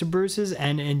next to Bruce's,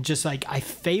 and just like, I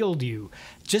failed you,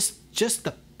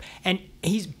 and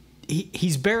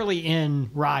he's barely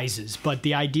in Rises, but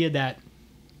the idea that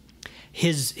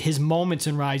his moments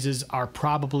in Rises are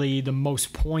probably the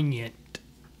most poignant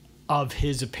of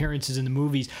his appearances in the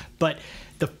movies. But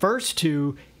the first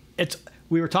two,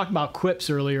 we were talking about quips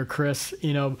earlier, Chris.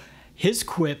 His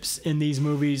quips in these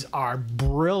movies are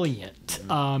brilliant.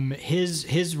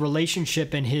 His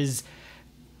relationship and his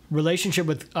relationship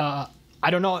with I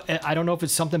don't know if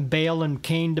it's something Bale and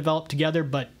Kane developed together,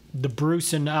 but the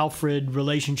Bruce and Alfred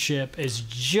relationship is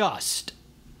just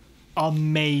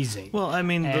amazing. Well, I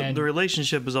mean, And- the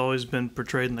relationship has always been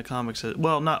portrayed in the comics.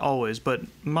 Well, not always, but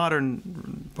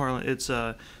modern parlance, it's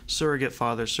a surrogate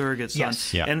father, surrogate son.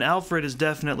 Yes. Yeah. And Alfred is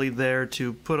definitely there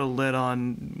to put a lid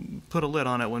on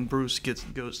it when Bruce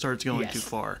starts going Yes. too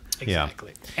far.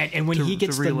 Exactly. And when To- he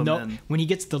gets to the reel him note, in. when he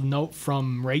gets the note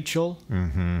from Rachel,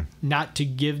 not to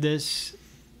give this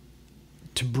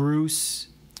to Bruce,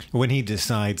 When he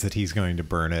decides that he's going to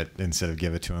burn it instead of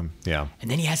give it to him. Yeah. And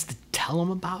then he has to tell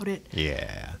him about it.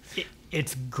 Yeah.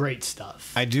 It's great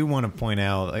stuff. I do want to point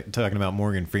out, talking about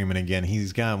Morgan Freeman again,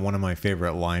 he's got one of my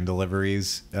favorite line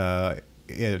deliveries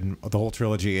in the whole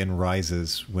trilogy in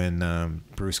Rises when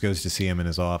Bruce goes to see him in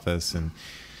his office and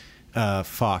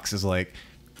Fox is like,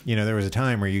 you know, there was a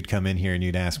time where you'd come in here and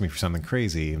you'd ask me for something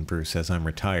crazy, and Bruce says, I'm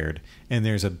retired. And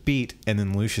there's a beat, and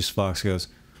then Lucius Fox goes,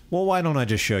 well, why don't I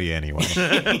just show you anyway?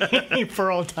 For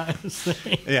old time's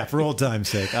sake. Yeah, for old time's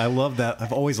sake. I love that.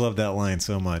 I've always loved that line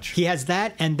so much. He has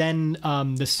that, and then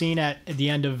the scene at the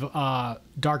end of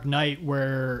Dark Knight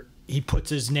where he puts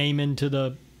his name into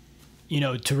the,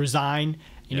 to resign,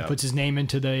 and he puts his name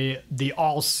into the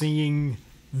all-seeing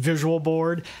visual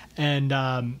board,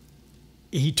 and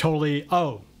he totally,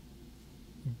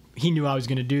 he knew I was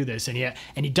going to do this, and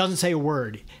he doesn't say a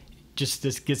word.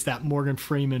 Just gets that Morgan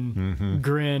Freeman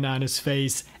grin on his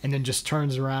face, and then just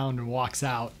turns around and walks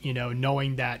out,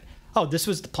 knowing that, this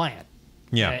was the plan.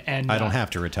 Yeah, and I don't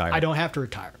have to retire. I don't have to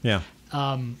retire. Yeah.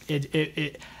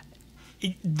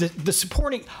 The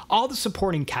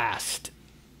supporting cast,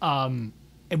 and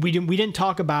we didn't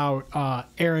talk about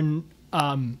Aaron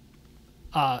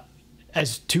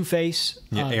as Two-Face.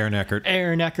 Aaron Eckhart.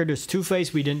 Aaron Eckhart as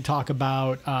Two-Face. We didn't talk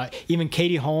about even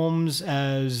Katie Holmes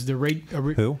as the...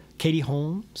 Who? Katie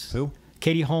Holmes. Who?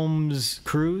 Katie Holmes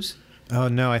Cruz. Oh,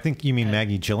 no, I think you mean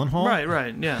Maggie Gyllenhaal?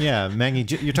 Right, yeah. Yeah,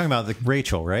 Maggie... You're talking about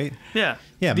Rachel, right? Yeah.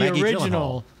 Yeah, Maggie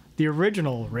Gyllenhaal. The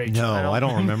original Rachel. No, I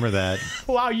don't remember that.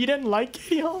 Wow, you didn't like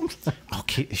Katie Holmes?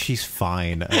 Okay, she's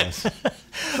fine.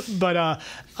 But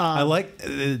I like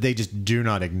they just do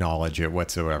not acknowledge it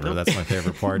whatsoever. That's my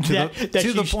favorite part. To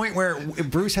the point where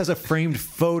Bruce has a framed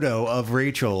photo of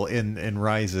Rachel in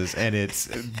Rises, and it's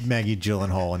Maggie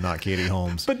Gyllenhaal and not Katie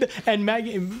Holmes. And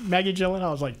Maggie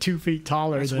Gyllenhaal is like 2 feet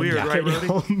taller than weird, Katie right,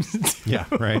 Holmes. Yeah,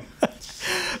 right.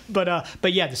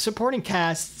 But yeah, the supporting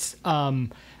casts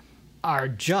are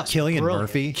just Cillian brilliant.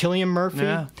 Murphy. Cillian Murphy.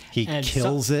 Yeah. He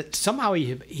kills it. Somehow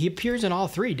he appears in all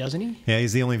three, doesn't he? Yeah,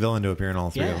 he's the only villain to appear in all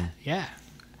three of them. Yeah.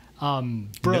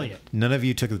 Brilliant. None of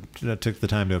you took the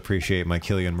time to appreciate my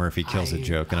Cillian Murphy kills it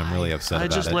joke, and I'm really upset about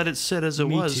it. I just let it sit as it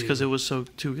was because it was so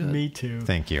too good. Me too.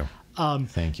 Thank you.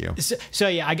 Thank you. So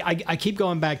yeah, I keep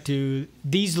going back to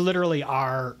these. Literally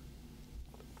are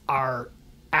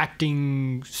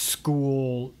acting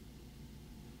school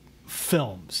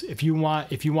films. If you want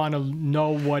to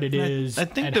know what it is, I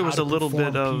think and there how was to a little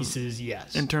perform bit of pieces.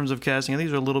 Yes, in terms of casting. I think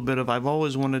there's a little bit of I've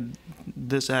always wanted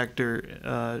this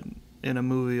actor in a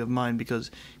movie of mine because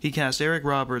he cast Eric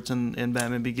Roberts in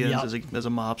Batman Begins as a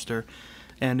mobster,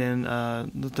 and in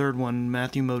the third one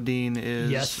Matthew Modine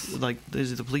is is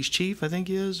he the police chief? I think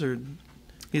he is, or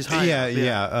he's high.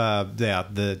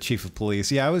 The chief of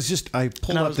police. Yeah, I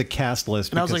pulled up the cast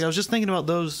list, and I was just thinking about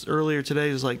those earlier today.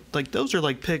 Is like those are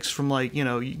like picks from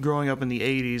growing up in the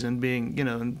 '80s and being a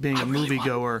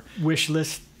moviegoer. Wish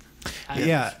list.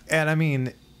 Yeah, and I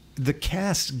mean, the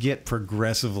casts get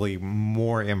progressively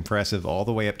more impressive all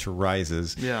the way up to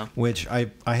Rises. Yeah, which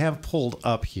I have pulled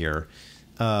up here.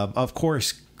 Of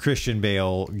course, Christian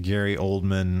Bale, Gary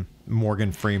Oldman,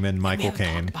 Morgan Freeman, Michael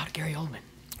Caine. About Gary Oldman.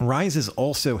 Rises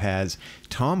also has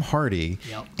Tom Hardy,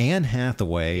 Anne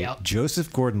Hathaway,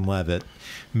 Joseph Gordon-Levitt,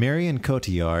 Marion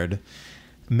Cotillard,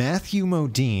 Matthew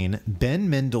Modine, Ben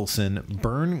Mendelsohn,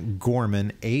 Bern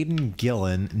Gorman, Aidan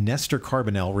Gillen, Nestor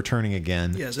Carbonell returning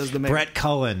again. Yes, as the mayor. Brett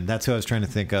Cullen, that's who I was trying to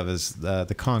think of as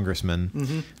the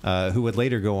congressman, who would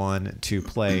later go on to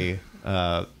play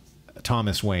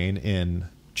Thomas Wayne in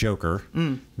Joker,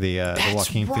 the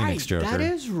Joaquin Phoenix Joker. That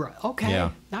is right. Okay, yeah.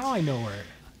 Now I know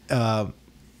her.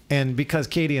 And because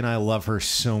Katie and I love her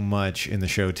so much in the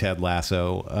show Ted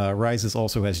Lasso, Rises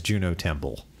also has Juno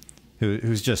Temple,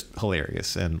 who's just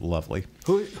hilarious and lovely.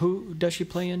 Who does she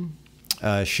play in?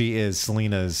 She is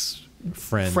Selena's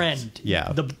friend.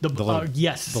 Yeah. The little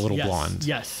blonde.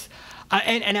 Yes.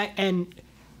 And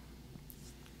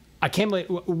I can't believe.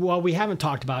 Well, we haven't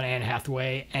talked about Anne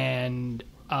Hathaway, and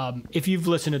if you've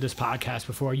listened to this podcast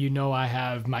before, you know I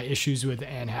have my issues with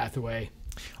Anne Hathaway.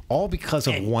 All because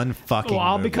of one fucking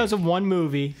all movie. because of one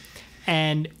movie.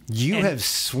 And you have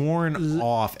sworn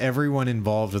off everyone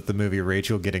involved with the movie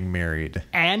Rachel getting married.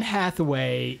 Anne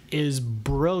Hathaway is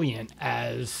brilliant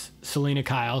as Selena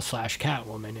Kyle /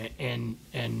 Catwoman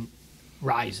in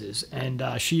Rises, and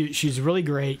she's really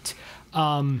great.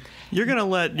 You're gonna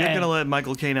let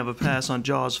Michael Caine have a pass on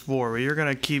Jaws 4, where you're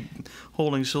gonna keep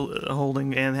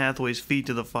holding Anne Hathaway's feet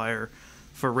to the fire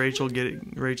for Rachel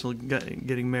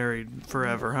getting married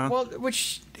forever, huh? Well,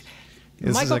 which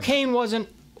Michael Caine wasn't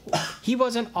he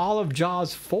wasn't all of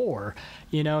Jaws 4.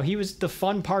 You know, he was the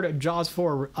fun part of Jaws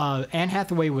 4. Anne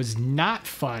Hathaway was not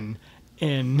fun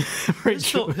in His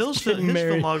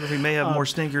filmography may have more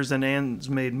stinkers than Anne's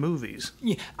made movies.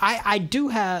 Yeah, I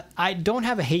don't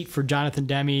have a hate for Jonathan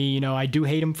Demme. You know, I do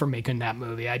hate him for making that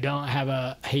movie. I don't have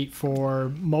a hate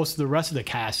for most of the rest of the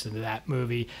cast of that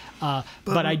movie.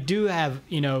 But I do have,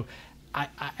 you know,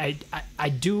 I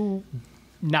do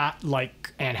not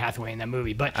like Anne Hathaway in that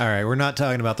movie. But all right, we're not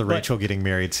talking about the Rachel getting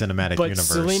married cinematic but universe.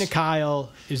 Selena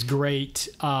Kyle is great.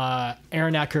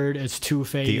 Aaron Eckhart is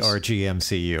Two-Face. The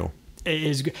RGMCU.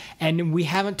 And we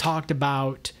haven't talked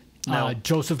about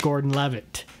Joseph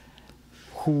Gordon-Levitt,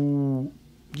 who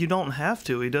you don't have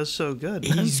to. He does so good.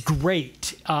 He's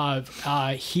great. There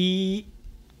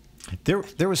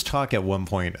was talk at one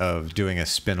point of doing a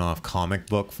spin-off comic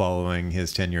book following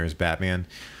his tenure as Batman,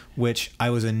 which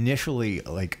I was initially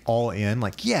like all in,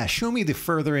 like, yeah, show me the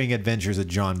furthering adventures of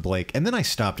John Blake, and then I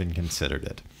stopped and considered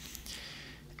it.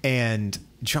 And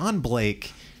John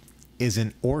Blake is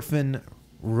an orphan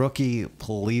rookie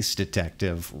police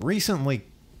detective, recently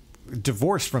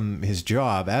divorced from his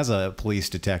job as a police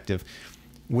detective,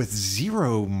 with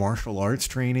zero martial arts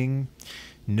training,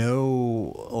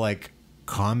 no like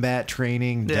combat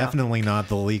training, definitely not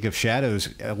the League of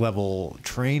Shadows level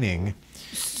training.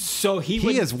 So he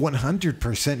is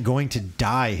 100% going to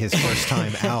die his first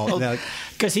time out.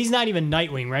 Because he's not even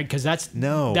Nightwing, right? Because that's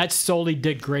solely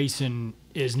Dick Grayson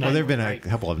is Nightwing. Well, there have been a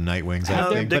couple of Nightwings,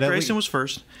 I think. Dick Grayson was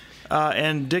first.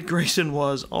 And Dick Grayson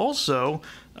was also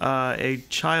a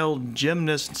child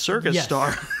gymnast circus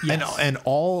star. Yes. And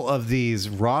all of these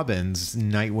Robins,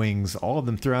 Nightwings, all of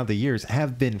them throughout the years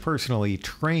have been personally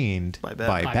trained by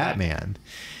Batman.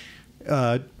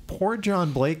 Poor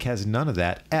John Blake has none of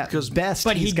that. At best,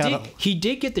 but he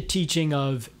did get the teaching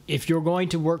of, if you're going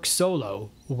to work solo,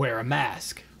 wear a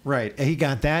mask. Right. He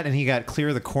got that, and he got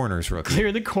clear the corners rookie.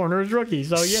 Clear the corners rookie.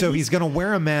 So he's going to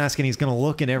wear a mask, and he's going to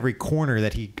look in every corner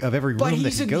of every room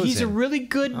that he goes in. He's a really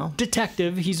good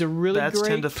detective. He's a really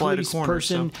great police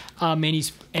person. And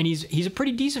he's a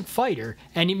pretty decent fighter.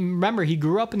 And remember, he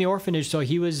grew up in the orphanage, so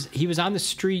he was on the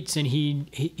streets, and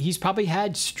he's probably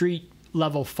had street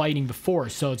level fighting before,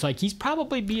 so it's like he's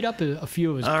probably beat up a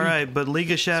few of his people. Right, but League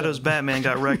of Shadows Batman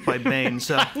got wrecked by Bane,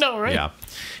 so I know, right? Yeah.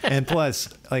 And plus,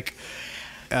 like,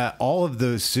 all of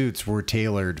those suits were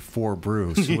tailored for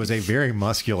Bruce, who was a very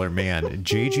muscular man.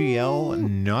 JGL,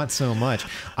 not so much.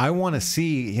 I want to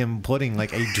see him putting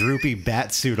like a droopy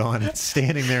bat suit on and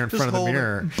standing there in front of the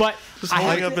mirror. But just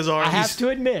holding up his arms. I have to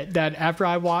admit that after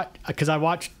I watched, because I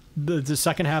watched the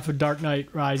second half of Dark Knight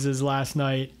Rises last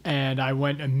night, and I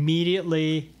went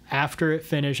immediately after it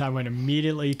finished. I went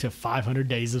immediately to 500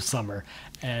 Days of Summer,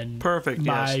 and perfect.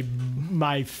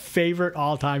 My favorite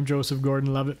all-time Joseph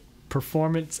Gordon-Levitt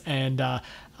performance, and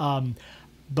but I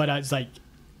was like,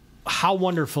 how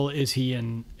wonderful is he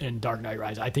in Dark Knight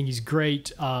Rises? I think he's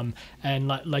great, and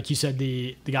like you said,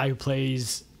 the guy who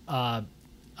plays the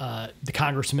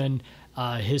congressman,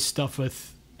 his stuff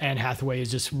with Anne Hathaway is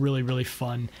just really, really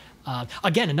fun.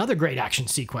 Again, another great action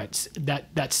sequence,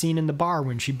 that scene in the bar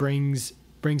when she brings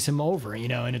him over, you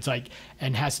know, and it's like,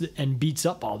 and beats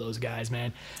up all those guys,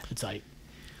 man. It's like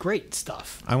great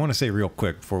stuff. I want to say real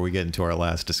quick before we get into our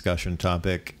last discussion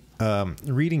topic,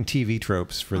 reading TV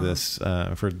tropes for this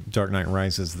for Dark Knight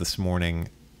Rises this morning,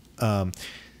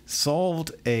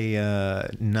 solved a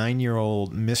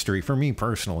 9-year-old mystery for me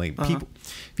personally.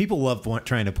 People love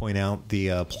trying to point out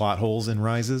the plot holes in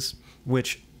Rises,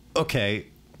 which, okay,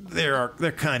 there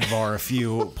kind of are a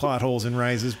few plot holes in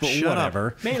Rises, but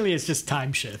whatever. Mainly it's just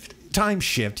time shift. Time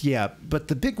shift, yeah. But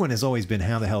the big one has always been,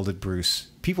 how the hell did Bruce...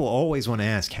 People always want to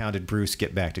ask, how did Bruce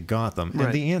get back to Gotham? Right.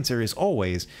 And the answer is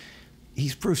always,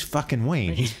 he's Bruce fucking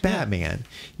Wayne. He's Batman.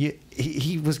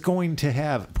 He was going to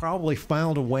have probably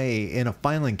filed away in a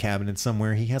filing cabinet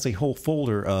somewhere. He has a whole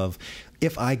folder of,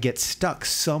 if I get stuck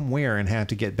somewhere and have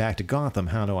to get back to Gotham,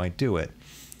 how do I do it?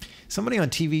 Somebody on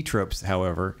TV Tropes,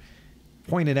 however,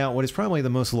 pointed out what is probably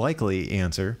the most likely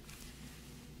answer.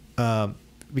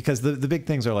 Because the big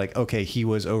things are like, okay, he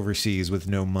was overseas with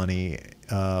no money.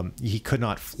 He could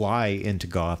not fly into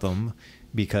Gotham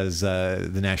because the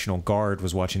National Guard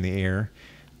was watching the air.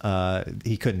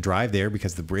 He couldn't drive there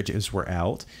because the bridges were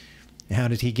out. How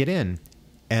did he get in?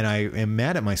 And I am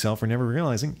mad at myself for never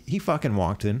realizing he fucking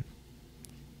walked in.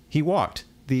 He walked.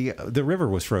 The river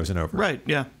was frozen over. Right,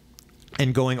 yeah.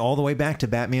 And going all the way back to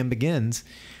Batman Begins,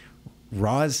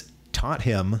 Roz taught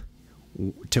him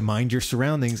to mind your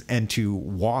surroundings and to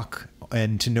walk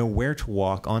and to know where to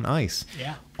walk on ice.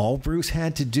 Yeah. All Bruce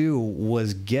had to do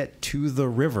was get to the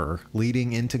river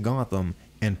leading into Gotham,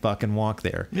 and fucking walk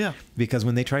there. Yeah. Because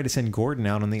when they tried to send Gordon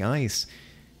out on the ice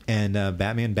and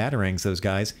Batman batarangs those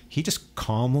guys, he just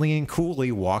calmly and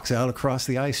coolly walks out across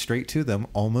the ice straight to them,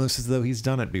 almost as though he's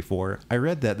done it before. I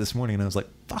read that this morning and I was like,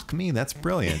 fuck me, that's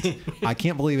brilliant. I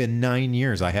can't believe in 9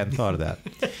 years I hadn't thought of that.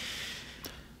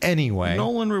 Anyway.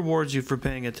 Nolan rewards you for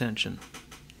paying attention.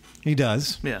 He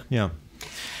does. Yeah. Yeah.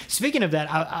 Speaking of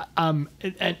that, and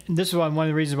this is one of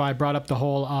the reasons why I brought up the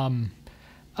whole,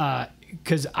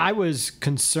 because I was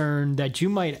concerned that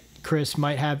you Chris,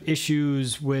 might have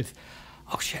issues with.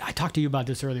 Oh shit! I talked to you about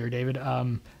this earlier, David.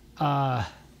 About.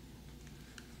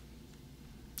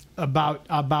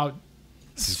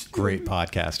 This is great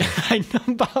podcasting. I know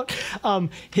about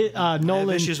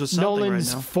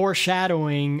Nolan's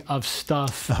foreshadowing of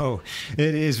stuff. Oh,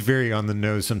 it is very on the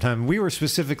nose sometimes. We were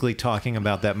specifically talking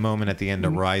about that moment at the end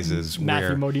of Rises.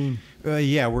 Matthew Modine.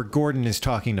 Where Gordon is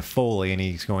talking to Foley and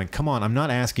he's going, come on, I'm not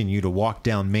asking you to walk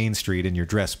down Main Street in your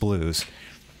dress blues.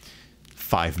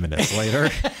 5 minutes later,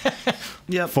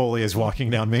 yep. Foley is walking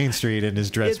down Main Street in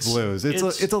his dress blues.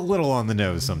 It's a little on the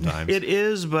nose sometimes. It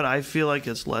is, but I feel like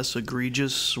it's less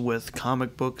egregious with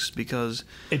comic books because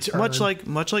it's much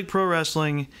like pro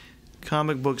wrestling,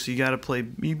 comic books you got to play.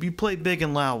 You play big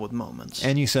and loud with moments,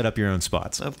 and you set up your own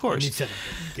spots. Of course.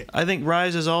 I think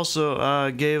Rises also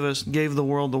gave the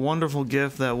world the wonderful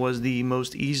gift that was the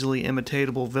most easily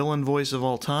imitatable villain voice of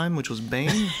all time, which was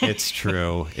Bane. It's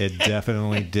true. It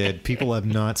definitely did. People have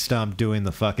not stopped doing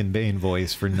the fucking Bane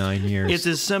voice for 9 years. It's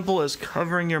as simple as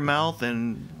covering your mouth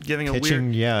and giving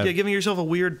Pitching, giving yourself a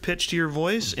weird pitch to your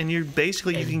voice, and you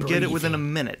can get it within a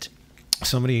minute.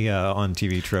 Somebody on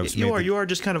TV Tropes. You are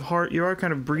just kind of hard. You are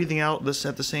kind of breathing out this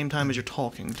at the same time as you're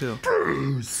talking too.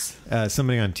 Bruce.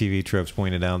 Somebody on TV Tropes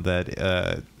pointed out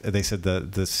that they said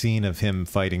the scene of him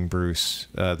fighting Bruce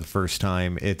the first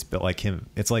time, it's like him.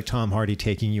 It's like Tom Hardy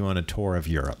taking you on a tour of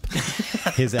Europe.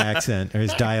 His accent or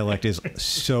his dialect is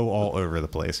so all over the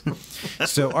place.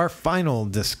 So our final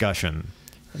discussion.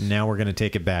 Now we're going to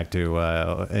take it back to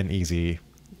an easy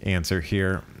answer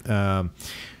here.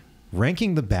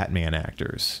 Ranking the Batman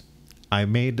actors. I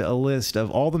made a list of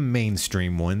all the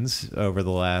mainstream ones over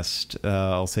the last,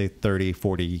 I'll say 30,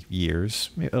 40 years.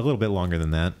 A little bit longer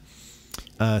than that.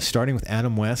 Starting with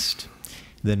Adam West,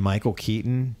 then Michael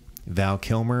Keaton, Val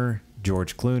Kilmer,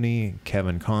 George Clooney,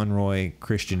 Kevin Conroy,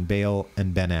 Christian Bale,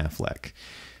 and Ben Affleck.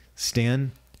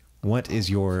 Stan, what is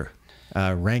your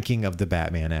ranking of the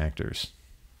Batman actors?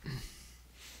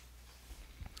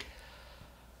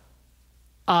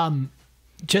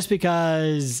 Just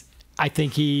because I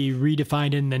think he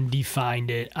redefined it and then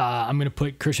defined it, I'm going to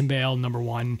put Christian Bale number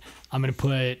one. I'm going to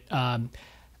put,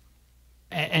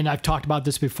 and I've talked about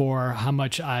this before, how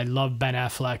much I love Ben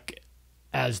Affleck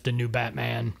as the new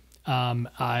Batman.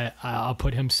 I'll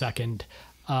put him second.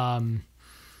 And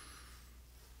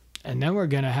then we're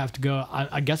going to have to go,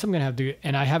 I guess I'm going to have to,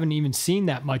 and I haven't even seen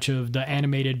that much of the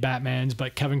animated Batmans,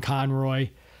 but Kevin Conroy.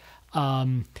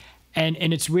 And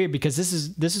it's weird because this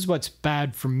is what's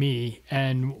bad for me.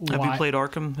 And have you played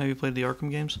Arkham? Have you played the Arkham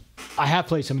games? I have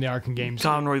played some of the Arkham games.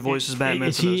 Conroy voices Batman.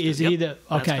 Is he the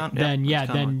okay? Then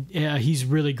he's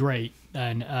really great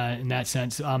and in that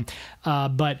sense.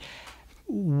 But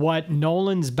what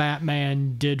Nolan's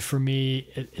Batman did for me,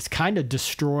 it's kind of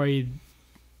destroyed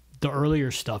the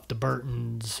earlier stuff, the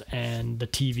Burtons and the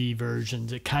TV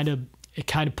versions. It kind of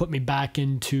put me back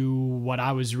into what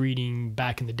I was reading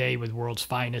back in the day with World's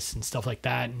Finest and stuff like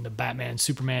that, and the Batman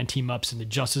Superman team ups and the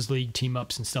Justice League team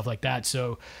ups and stuff like that.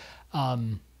 So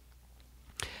Batman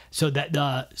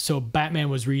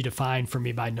was redefined for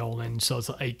me by Nolan. So it's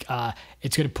like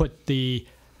it's going to put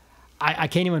I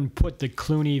can't even put the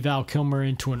Clooney Val Kilmer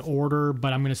into an order,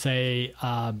 but I'm going to say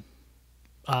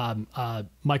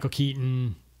Michael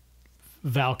Keaton,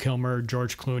 Val Kilmer,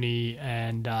 George Clooney,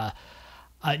 and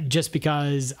just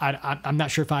because I'm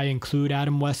not sure if I include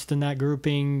Adam West in that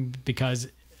grouping because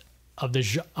of the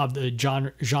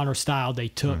genre style they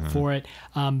took for it.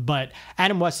 But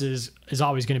Adam West is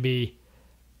always going to be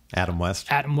Adam West.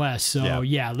 So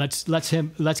yeah,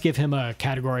 let's give him a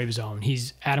category of his own.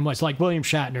 He's Adam West. Like William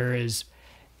Shatner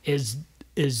is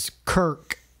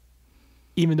Kirk,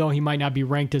 even though he might not be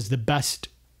ranked as the best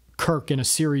Kirk in a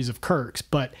series of Kirks,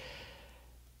 but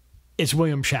it's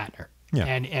William Shatner. Yeah.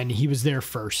 And he was there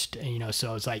first,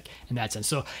 so it's like in that sense.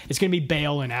 So it's going to be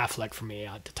Bale and Affleck for me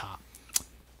at the top.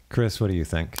 Chris, what do you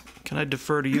think? Can I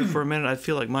defer to you for a minute? I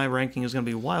feel like my ranking is going to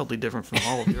be wildly different from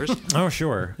all of yours. Oh,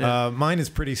 sure. Yeah. Mine is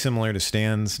pretty similar to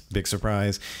Stan's. Big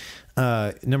surprise.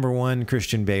 Number 1,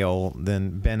 Christian Bale,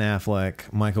 then Ben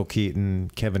Affleck, Michael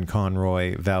Keaton, Kevin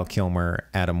Conroy, Val Kilmer,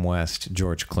 Adam West,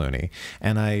 George Clooney.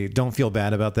 And I don't feel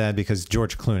bad about that because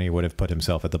George Clooney would have put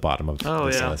himself at the bottom of this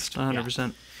list.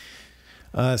 100%.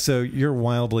 So your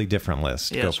wildly different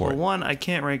list. Yes, Go for well, it. 1, I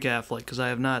can't rank Affleck because I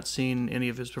have not seen any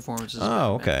of his performances. as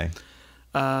Oh, Batman.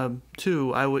 okay.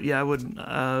 2,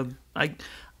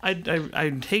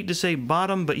 I'd hate to say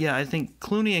bottom, but yeah, I think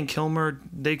Clooney and Kilmer,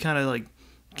 they kind of like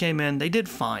came in. They did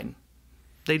fine.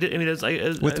 They did. I mean,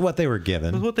 With what they were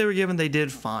given. With what they were given, they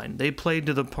did fine. They played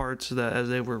to the parts that as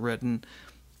they were written.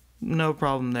 No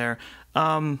problem there.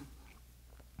 I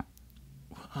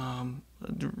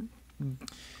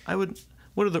would.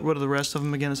 What are the rest of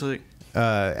them again? So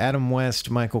Adam West,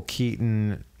 Michael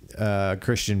Keaton,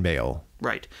 Christian Bale.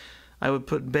 right. I would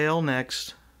put Bale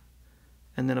next,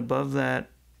 and then above that,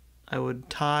 I would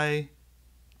tie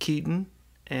Keaton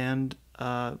and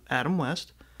Adam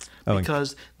West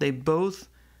because they both.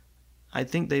 I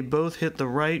think they both hit the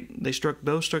right. They struck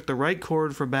the right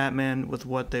chord for Batman with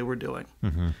what they were doing.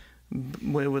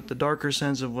 Mm-hmm. With the darker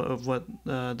sense of what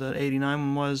the '89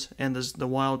 one was, and the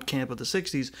wild camp of the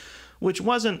 '60s, which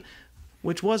wasn't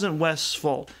West's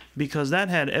fault because that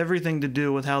had everything to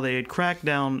do with how they had cracked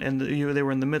down and they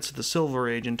were in the midst of the Silver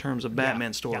Age in terms of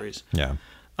Batman stories. Yeah.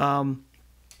 And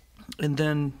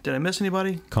then, did I miss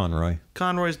anybody? Conroy.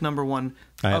 Conroy's number 1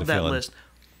 of that list.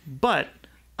 But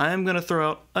I am going to throw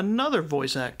out another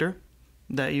voice actor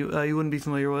that you wouldn't be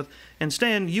familiar with. And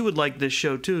Stan, you would like this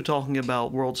show too, talking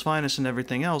about World's Finest and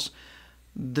everything else.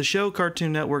 The show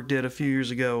Cartoon Network did a few years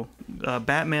ago,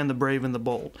 Batman the Brave and the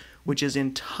Bold, which is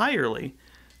entirely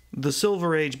the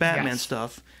Silver Age Batman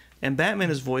stuff. And Batman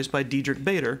is voiced by Diedrich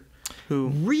Bader, who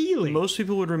most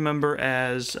people would remember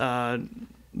as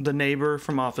the neighbor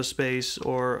from Office Space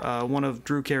or one of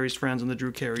Drew Carey's friends on the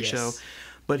Drew Carey Show.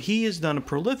 But he has done a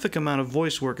prolific amount of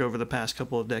voice work over the past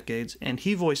couple of decades, and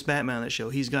he voiced Batman on that show.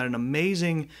 He's got an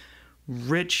amazing,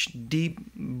 rich, deep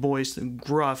voice,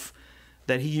 gruff,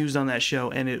 that he used on that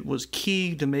show, and it was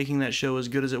key to making that show as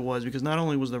good as it was, because not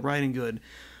only was the writing good,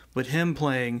 but him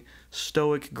playing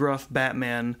stoic, gruff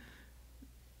Batman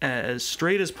as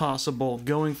straight as possible,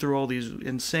 going through all these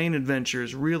insane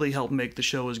adventures, really helped make the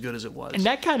show as good as it was. And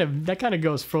that kind of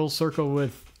goes full circle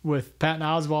with Patton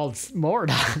Oswalt's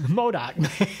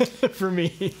MODOK for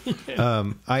me.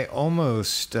 I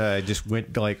almost just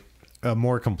went like a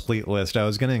more complete list. I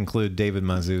was going to include David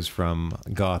Mazouz from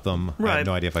Gotham. Right. I have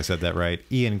no idea if I said that right.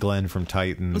 Ian Glenn from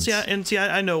Titans.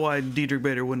 I know why Diedrich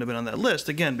Bader wouldn't have been on that list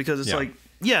again, because it's like,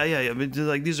 but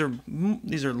like these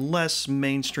are less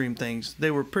mainstream things.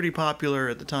 They were pretty popular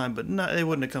at the time, but they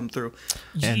wouldn't have come through.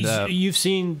 And you've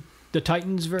seen the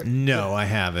Titans version? No, I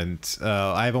haven't.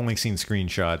 I've only seen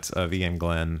screenshots of Ian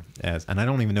Glenn and I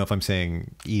don't even know if I'm saying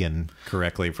Ian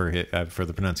correctly for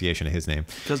the pronunciation of his name.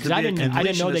 Because I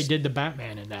didn't know they did the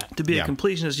Batman in that. To be a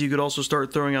completionist, you could also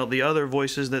start throwing out the other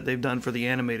voices that they've done for the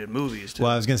animated movies too.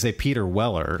 Well, I was going to say Peter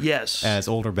Weller. Yes. As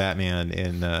older Batman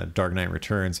in Dark Knight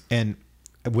Returns, and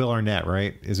Will Arnett,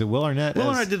 right? Is it Will Arnett? Will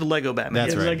Arnett did the Lego Batman.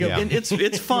 That's right. Yeah. And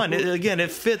it's fun.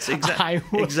 It fits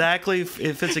exactly.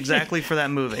 It fits exactly for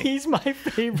that movie. He's my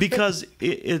favorite because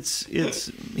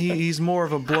he's more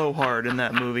of a blowhard in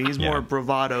that movie. He's more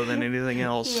bravado than anything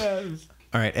else. Yes.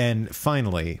 All right, and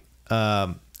finally,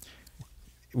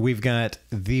 we've got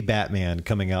The Batman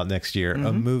coming out next year,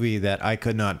 a movie that I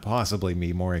could not possibly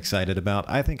be more excited about.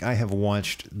 I think I have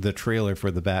watched the trailer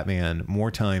for The Batman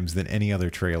more times than any other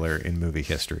trailer in movie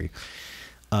history.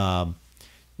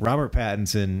 Robert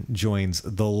Pattinson joins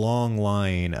the long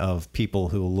line of people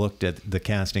who looked at the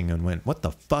casting and went, what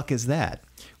the fuck is that?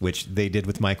 Which they did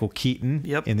with Michael Keaton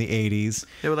in the 80s.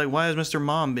 They were like, why is Mr.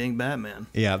 Mom being Batman?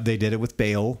 Yeah, they did it with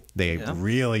Bale. They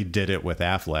really did it with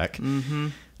Affleck. Mm-hmm.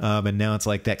 And now it's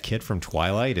like that kid from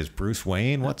Twilight is Bruce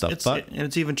Wayne. What the fuck? And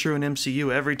it's even true in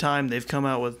MCU. Every time they've come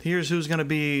out with, here's who's going to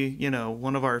be,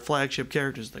 one of our flagship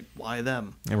characters. Like, why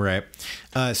them? Right.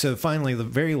 So finally, the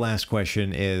very last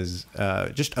question is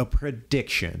just a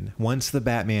prediction. Once the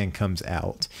Batman comes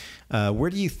out, where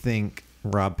do you think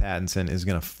Rob Pattinson is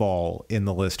going to fall in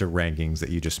the list of rankings that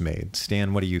you just made?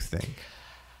 Stan, what do you think?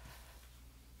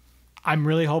 I'm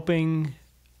really hoping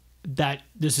that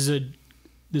this is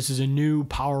a new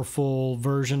powerful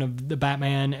version of the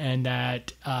Batman, and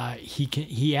that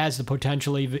he has the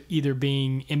potential of either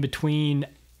being in between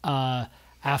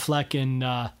Affleck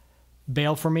and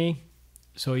Bale for me,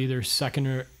 so either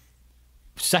second.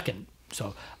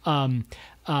 So,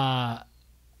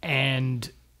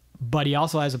 but he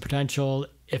also has the potential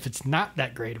if it's not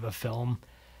that great of a film,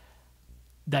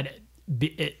 that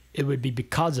it would be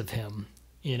because of him,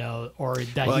 you know, or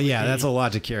that. Well, yeah, that's a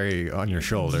lot to carry on your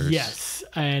shoulders. Yes,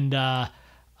 and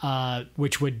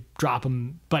which would drop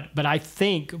him. But I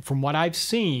think from what I've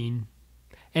seen,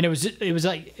 and it was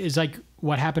like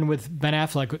what happened with Ben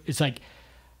Affleck. It's like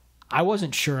I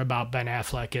wasn't sure about Ben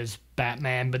Affleck as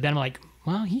Batman, but then I'm like,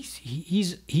 well,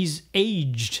 he's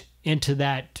aged into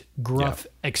that gruff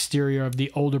exterior of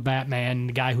the older Batman,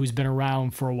 the guy who's been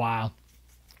around for a while.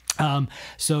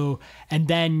 So, and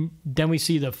then we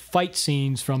see the fight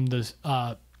scenes from the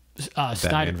Batman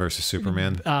Snyder versus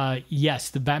Superman. Yes,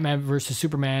 the Batman versus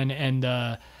Superman, and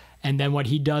then what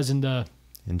he does in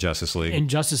Justice League. In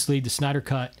Justice League, the Snyder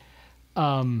cut.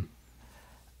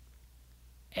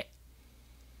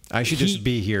 I should just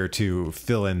be here to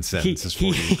fill in sentences for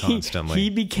you constantly. He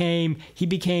became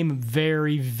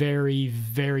very, very,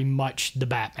 very much the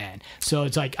Batman. So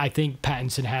it's like I think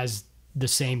Pattinson has the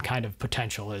same kind of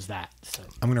potential as that. So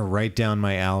I'm going to write down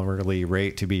my hourly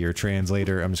rate to be your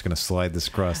translator. I'm just going to slide this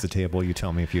across the table. You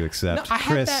tell me if you accept. No,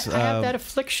 Chris, I have that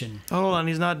affliction. Hold on,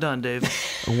 he's not done, Dave.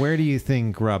 Where do you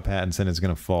think Rob Pattinson is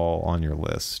going to fall on your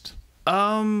list?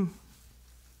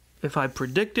 If I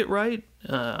predict it right,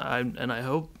 I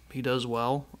hope he does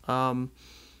well,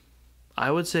 I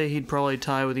would say he'd probably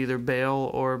tie with either Bale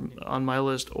or on my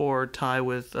list, or tie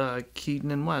with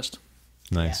Keaton and West.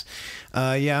 Nice.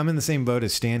 Yeah, I'm in the same boat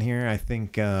as Stan here. I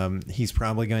think he's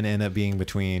probably going to end up being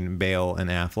between Bale and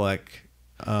Affleck.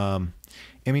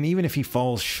 I mean, even if he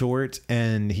falls short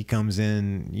and he comes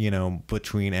in, you know,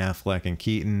 between Affleck and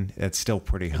Keaton, that's still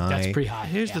pretty high. That's pretty high.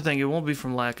 Here's the thing: it won't be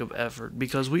from lack of effort,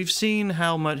 because we've seen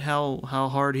how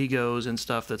hard he goes in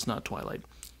stuff that's not Twilight.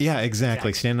 Yeah,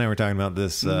 exactly. Stan and I were talking about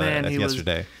this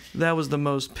yesterday. That was the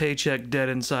most paycheck dead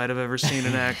inside I've ever seen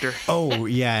an actor. Oh,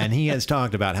 yeah, and he has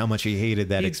talked about how much he hated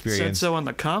that experience. He said so on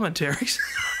the commentaries.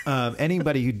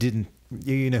 Anybody who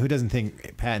who doesn't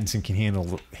think Pattinson can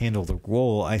handle the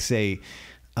role, I say,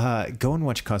 go and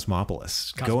watch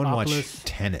Cosmopolis. Go and watch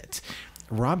Tenet.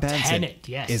 Rob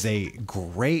Pattinson is a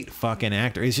great fucking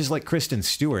actor. It's just like Kristen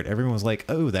Stewart. Everyone was like,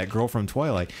 oh, that girl from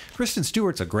Twilight. Kristen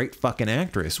Stewart's a great fucking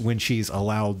actress when she's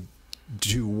allowed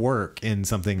to work in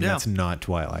something that's not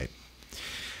Twilight.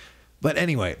 But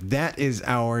anyway, that is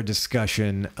our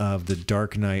discussion of the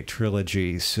Dark Knight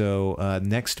trilogy. So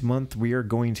next month we are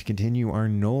going to continue our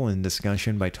Nolan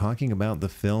discussion by talking about the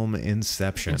film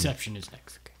Inception. Inception is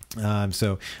next.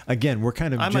 So again, we're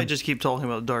kind of I might just keep talking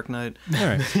about Dark Knight. All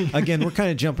right. Again, we're kind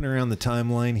of jumping around the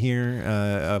timeline here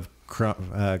of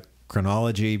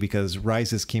chronology, because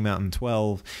Rises came out in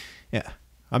 12. Yeah,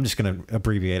 I'm just going to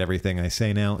abbreviate everything I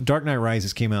say now. Dark Knight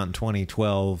Rises came out in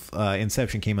 2012.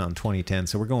 Inception came out in 2010.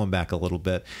 So we're going back a little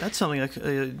bit. That's something I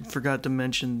forgot to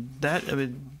mention.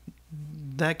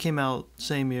 That came out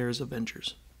same year as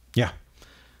Avengers. Yeah.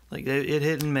 Like, it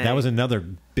hit in May. That was another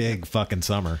big fucking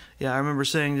summer. Yeah, I remember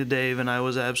saying to Dave, and I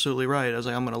was absolutely right. I was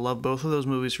like, I'm going to love both of those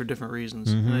movies for different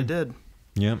reasons. And I did.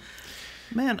 Yep.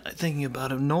 Man, thinking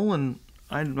about it, Nolan,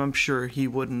 I'm sure he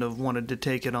wouldn't have wanted to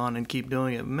take it on and keep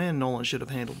doing it. Man, Nolan should have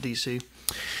handled DC.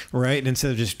 Right,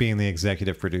 instead of just being the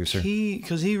executive producer.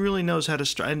 Because he really knows how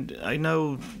to... I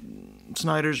know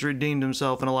Snyder's redeemed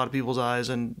himself in a lot of people's eyes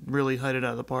and really hit it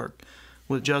out of the park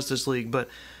with Justice League, but...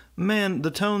 Man,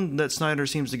 the tone that Snyder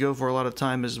seems to go for a lot of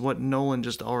time is what Nolan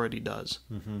just already does.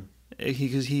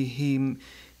 Because he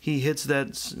hits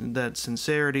that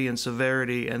sincerity and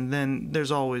severity, and then there's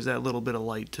always that little bit of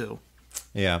light too.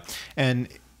 Yeah, and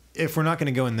if we're not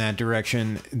going to go in that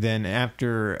direction, then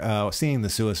after seeing the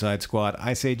Suicide Squad,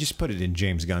 I say just put it in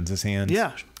James Gunn's hands.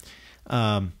 Yeah.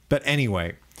 But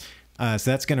anyway, so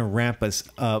that's going to wrap us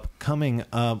up. Coming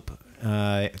up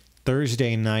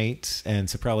Thursday night, and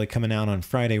so probably coming out on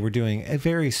Friday, we're doing a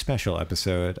very special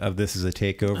episode of This Is a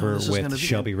Takeover with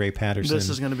Shelby Ray Patterson. This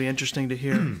is going to be interesting to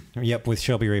hear. Yep, with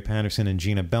Shelby Ray Patterson and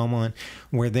Gina Belmont,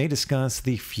 where they discuss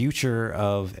the future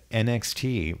of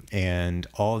NXT and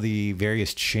all the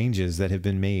various changes that have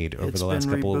been made over the last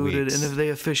couple of weeks. And if they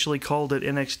officially called it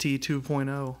NXT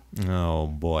 2.0. Oh,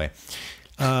 boy.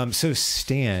 So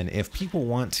Stan, if people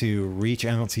want to reach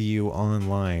out to you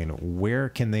online, where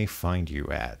can they find you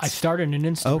at? I started an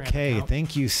Instagram account.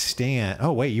 Thank you, Stan.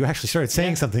 Oh, wait, you actually started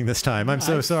saying something this time. I'm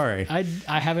so sorry.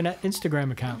 I have an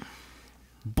Instagram account.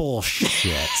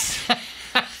 Bullshit.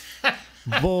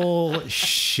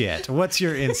 Bullshit. What's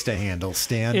your Insta handle,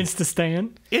 Stan? Insta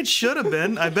Stan? It should have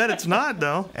been. I bet it's not,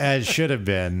 though. It should have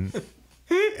been.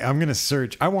 I'm gonna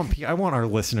search. I want our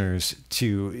listeners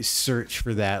to search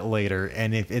for that later,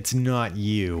 and if it's not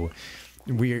you,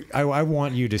 I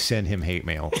want you to send him hate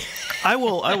mail. I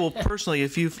will personally,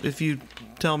 if you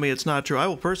tell me it's not true, I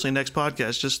will personally next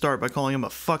podcast just start by calling him a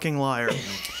fucking liar.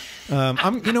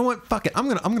 You know what? Fuck it. I'm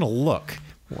gonna look.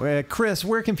 Chris,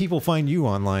 where can people find you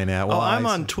online at? Well, I'm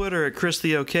on Twitter at Chris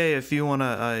the OK if you want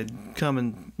to come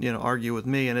and argue with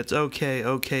me, and it's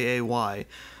OKAY.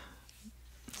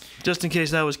 Just in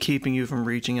case that was keeping you from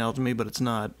reaching out to me, but it's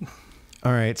not.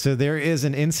 All right, so there is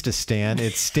an Insta Stan.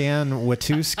 It's Stan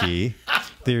Watuski.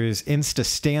 There's Insta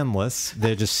Stanless.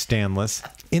 They're just Stanless.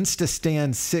 Insta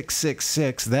Stan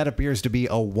 666. That appears to be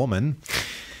a woman.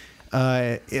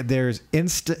 There's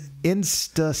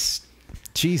Insta.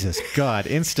 Jesus God,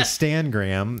 Insta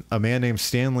Stangram, a man named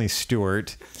Stanley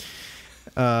Stewart.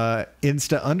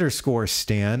 Insta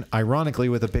 _Stan, ironically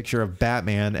with a picture of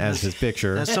Batman as his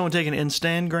picture. Has someone taken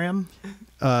Instagram?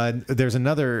 There's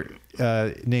another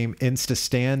named Insta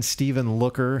Stan, Stephen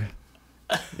Looker,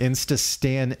 Insta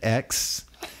Stan X,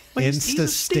 Insta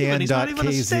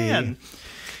Stan.kz.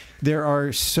 There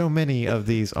are so many of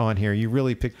these on here. You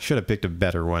really should have picked a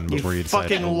better one before you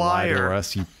decided to lie to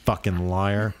us, you fucking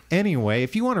liar. Anyway,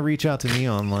 if you want to reach out to me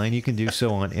online, you can do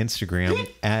so on Instagram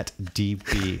at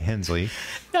DB Hensley.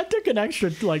 That took an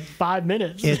extra 5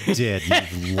 minutes. It did,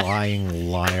 you lying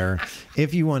liar.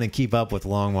 If you want to keep up with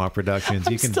Long Walk Productions,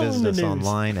 you can visit us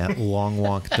online at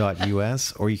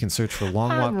longwalk.us, or you can search for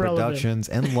Long Walk Productions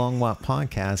and Long Walk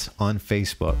Podcasts on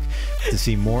Facebook. To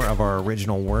see more of our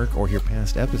original work or hear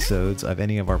past episodes of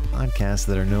any of our podcasts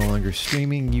that are no longer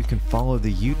streaming, you can follow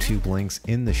the YouTube links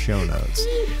in the show notes.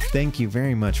 Thank you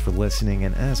very much for listening,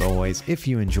 and as always, if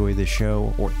you enjoy this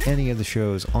show or any of the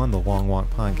shows on the Long Walk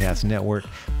Podcast Network,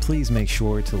 please make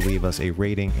sure to leave us a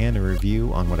rating and a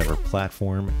review on whatever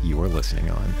platform you are listening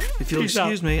on. If you'll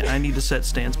excuse me, I need to set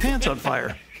Stan's pants on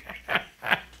fire.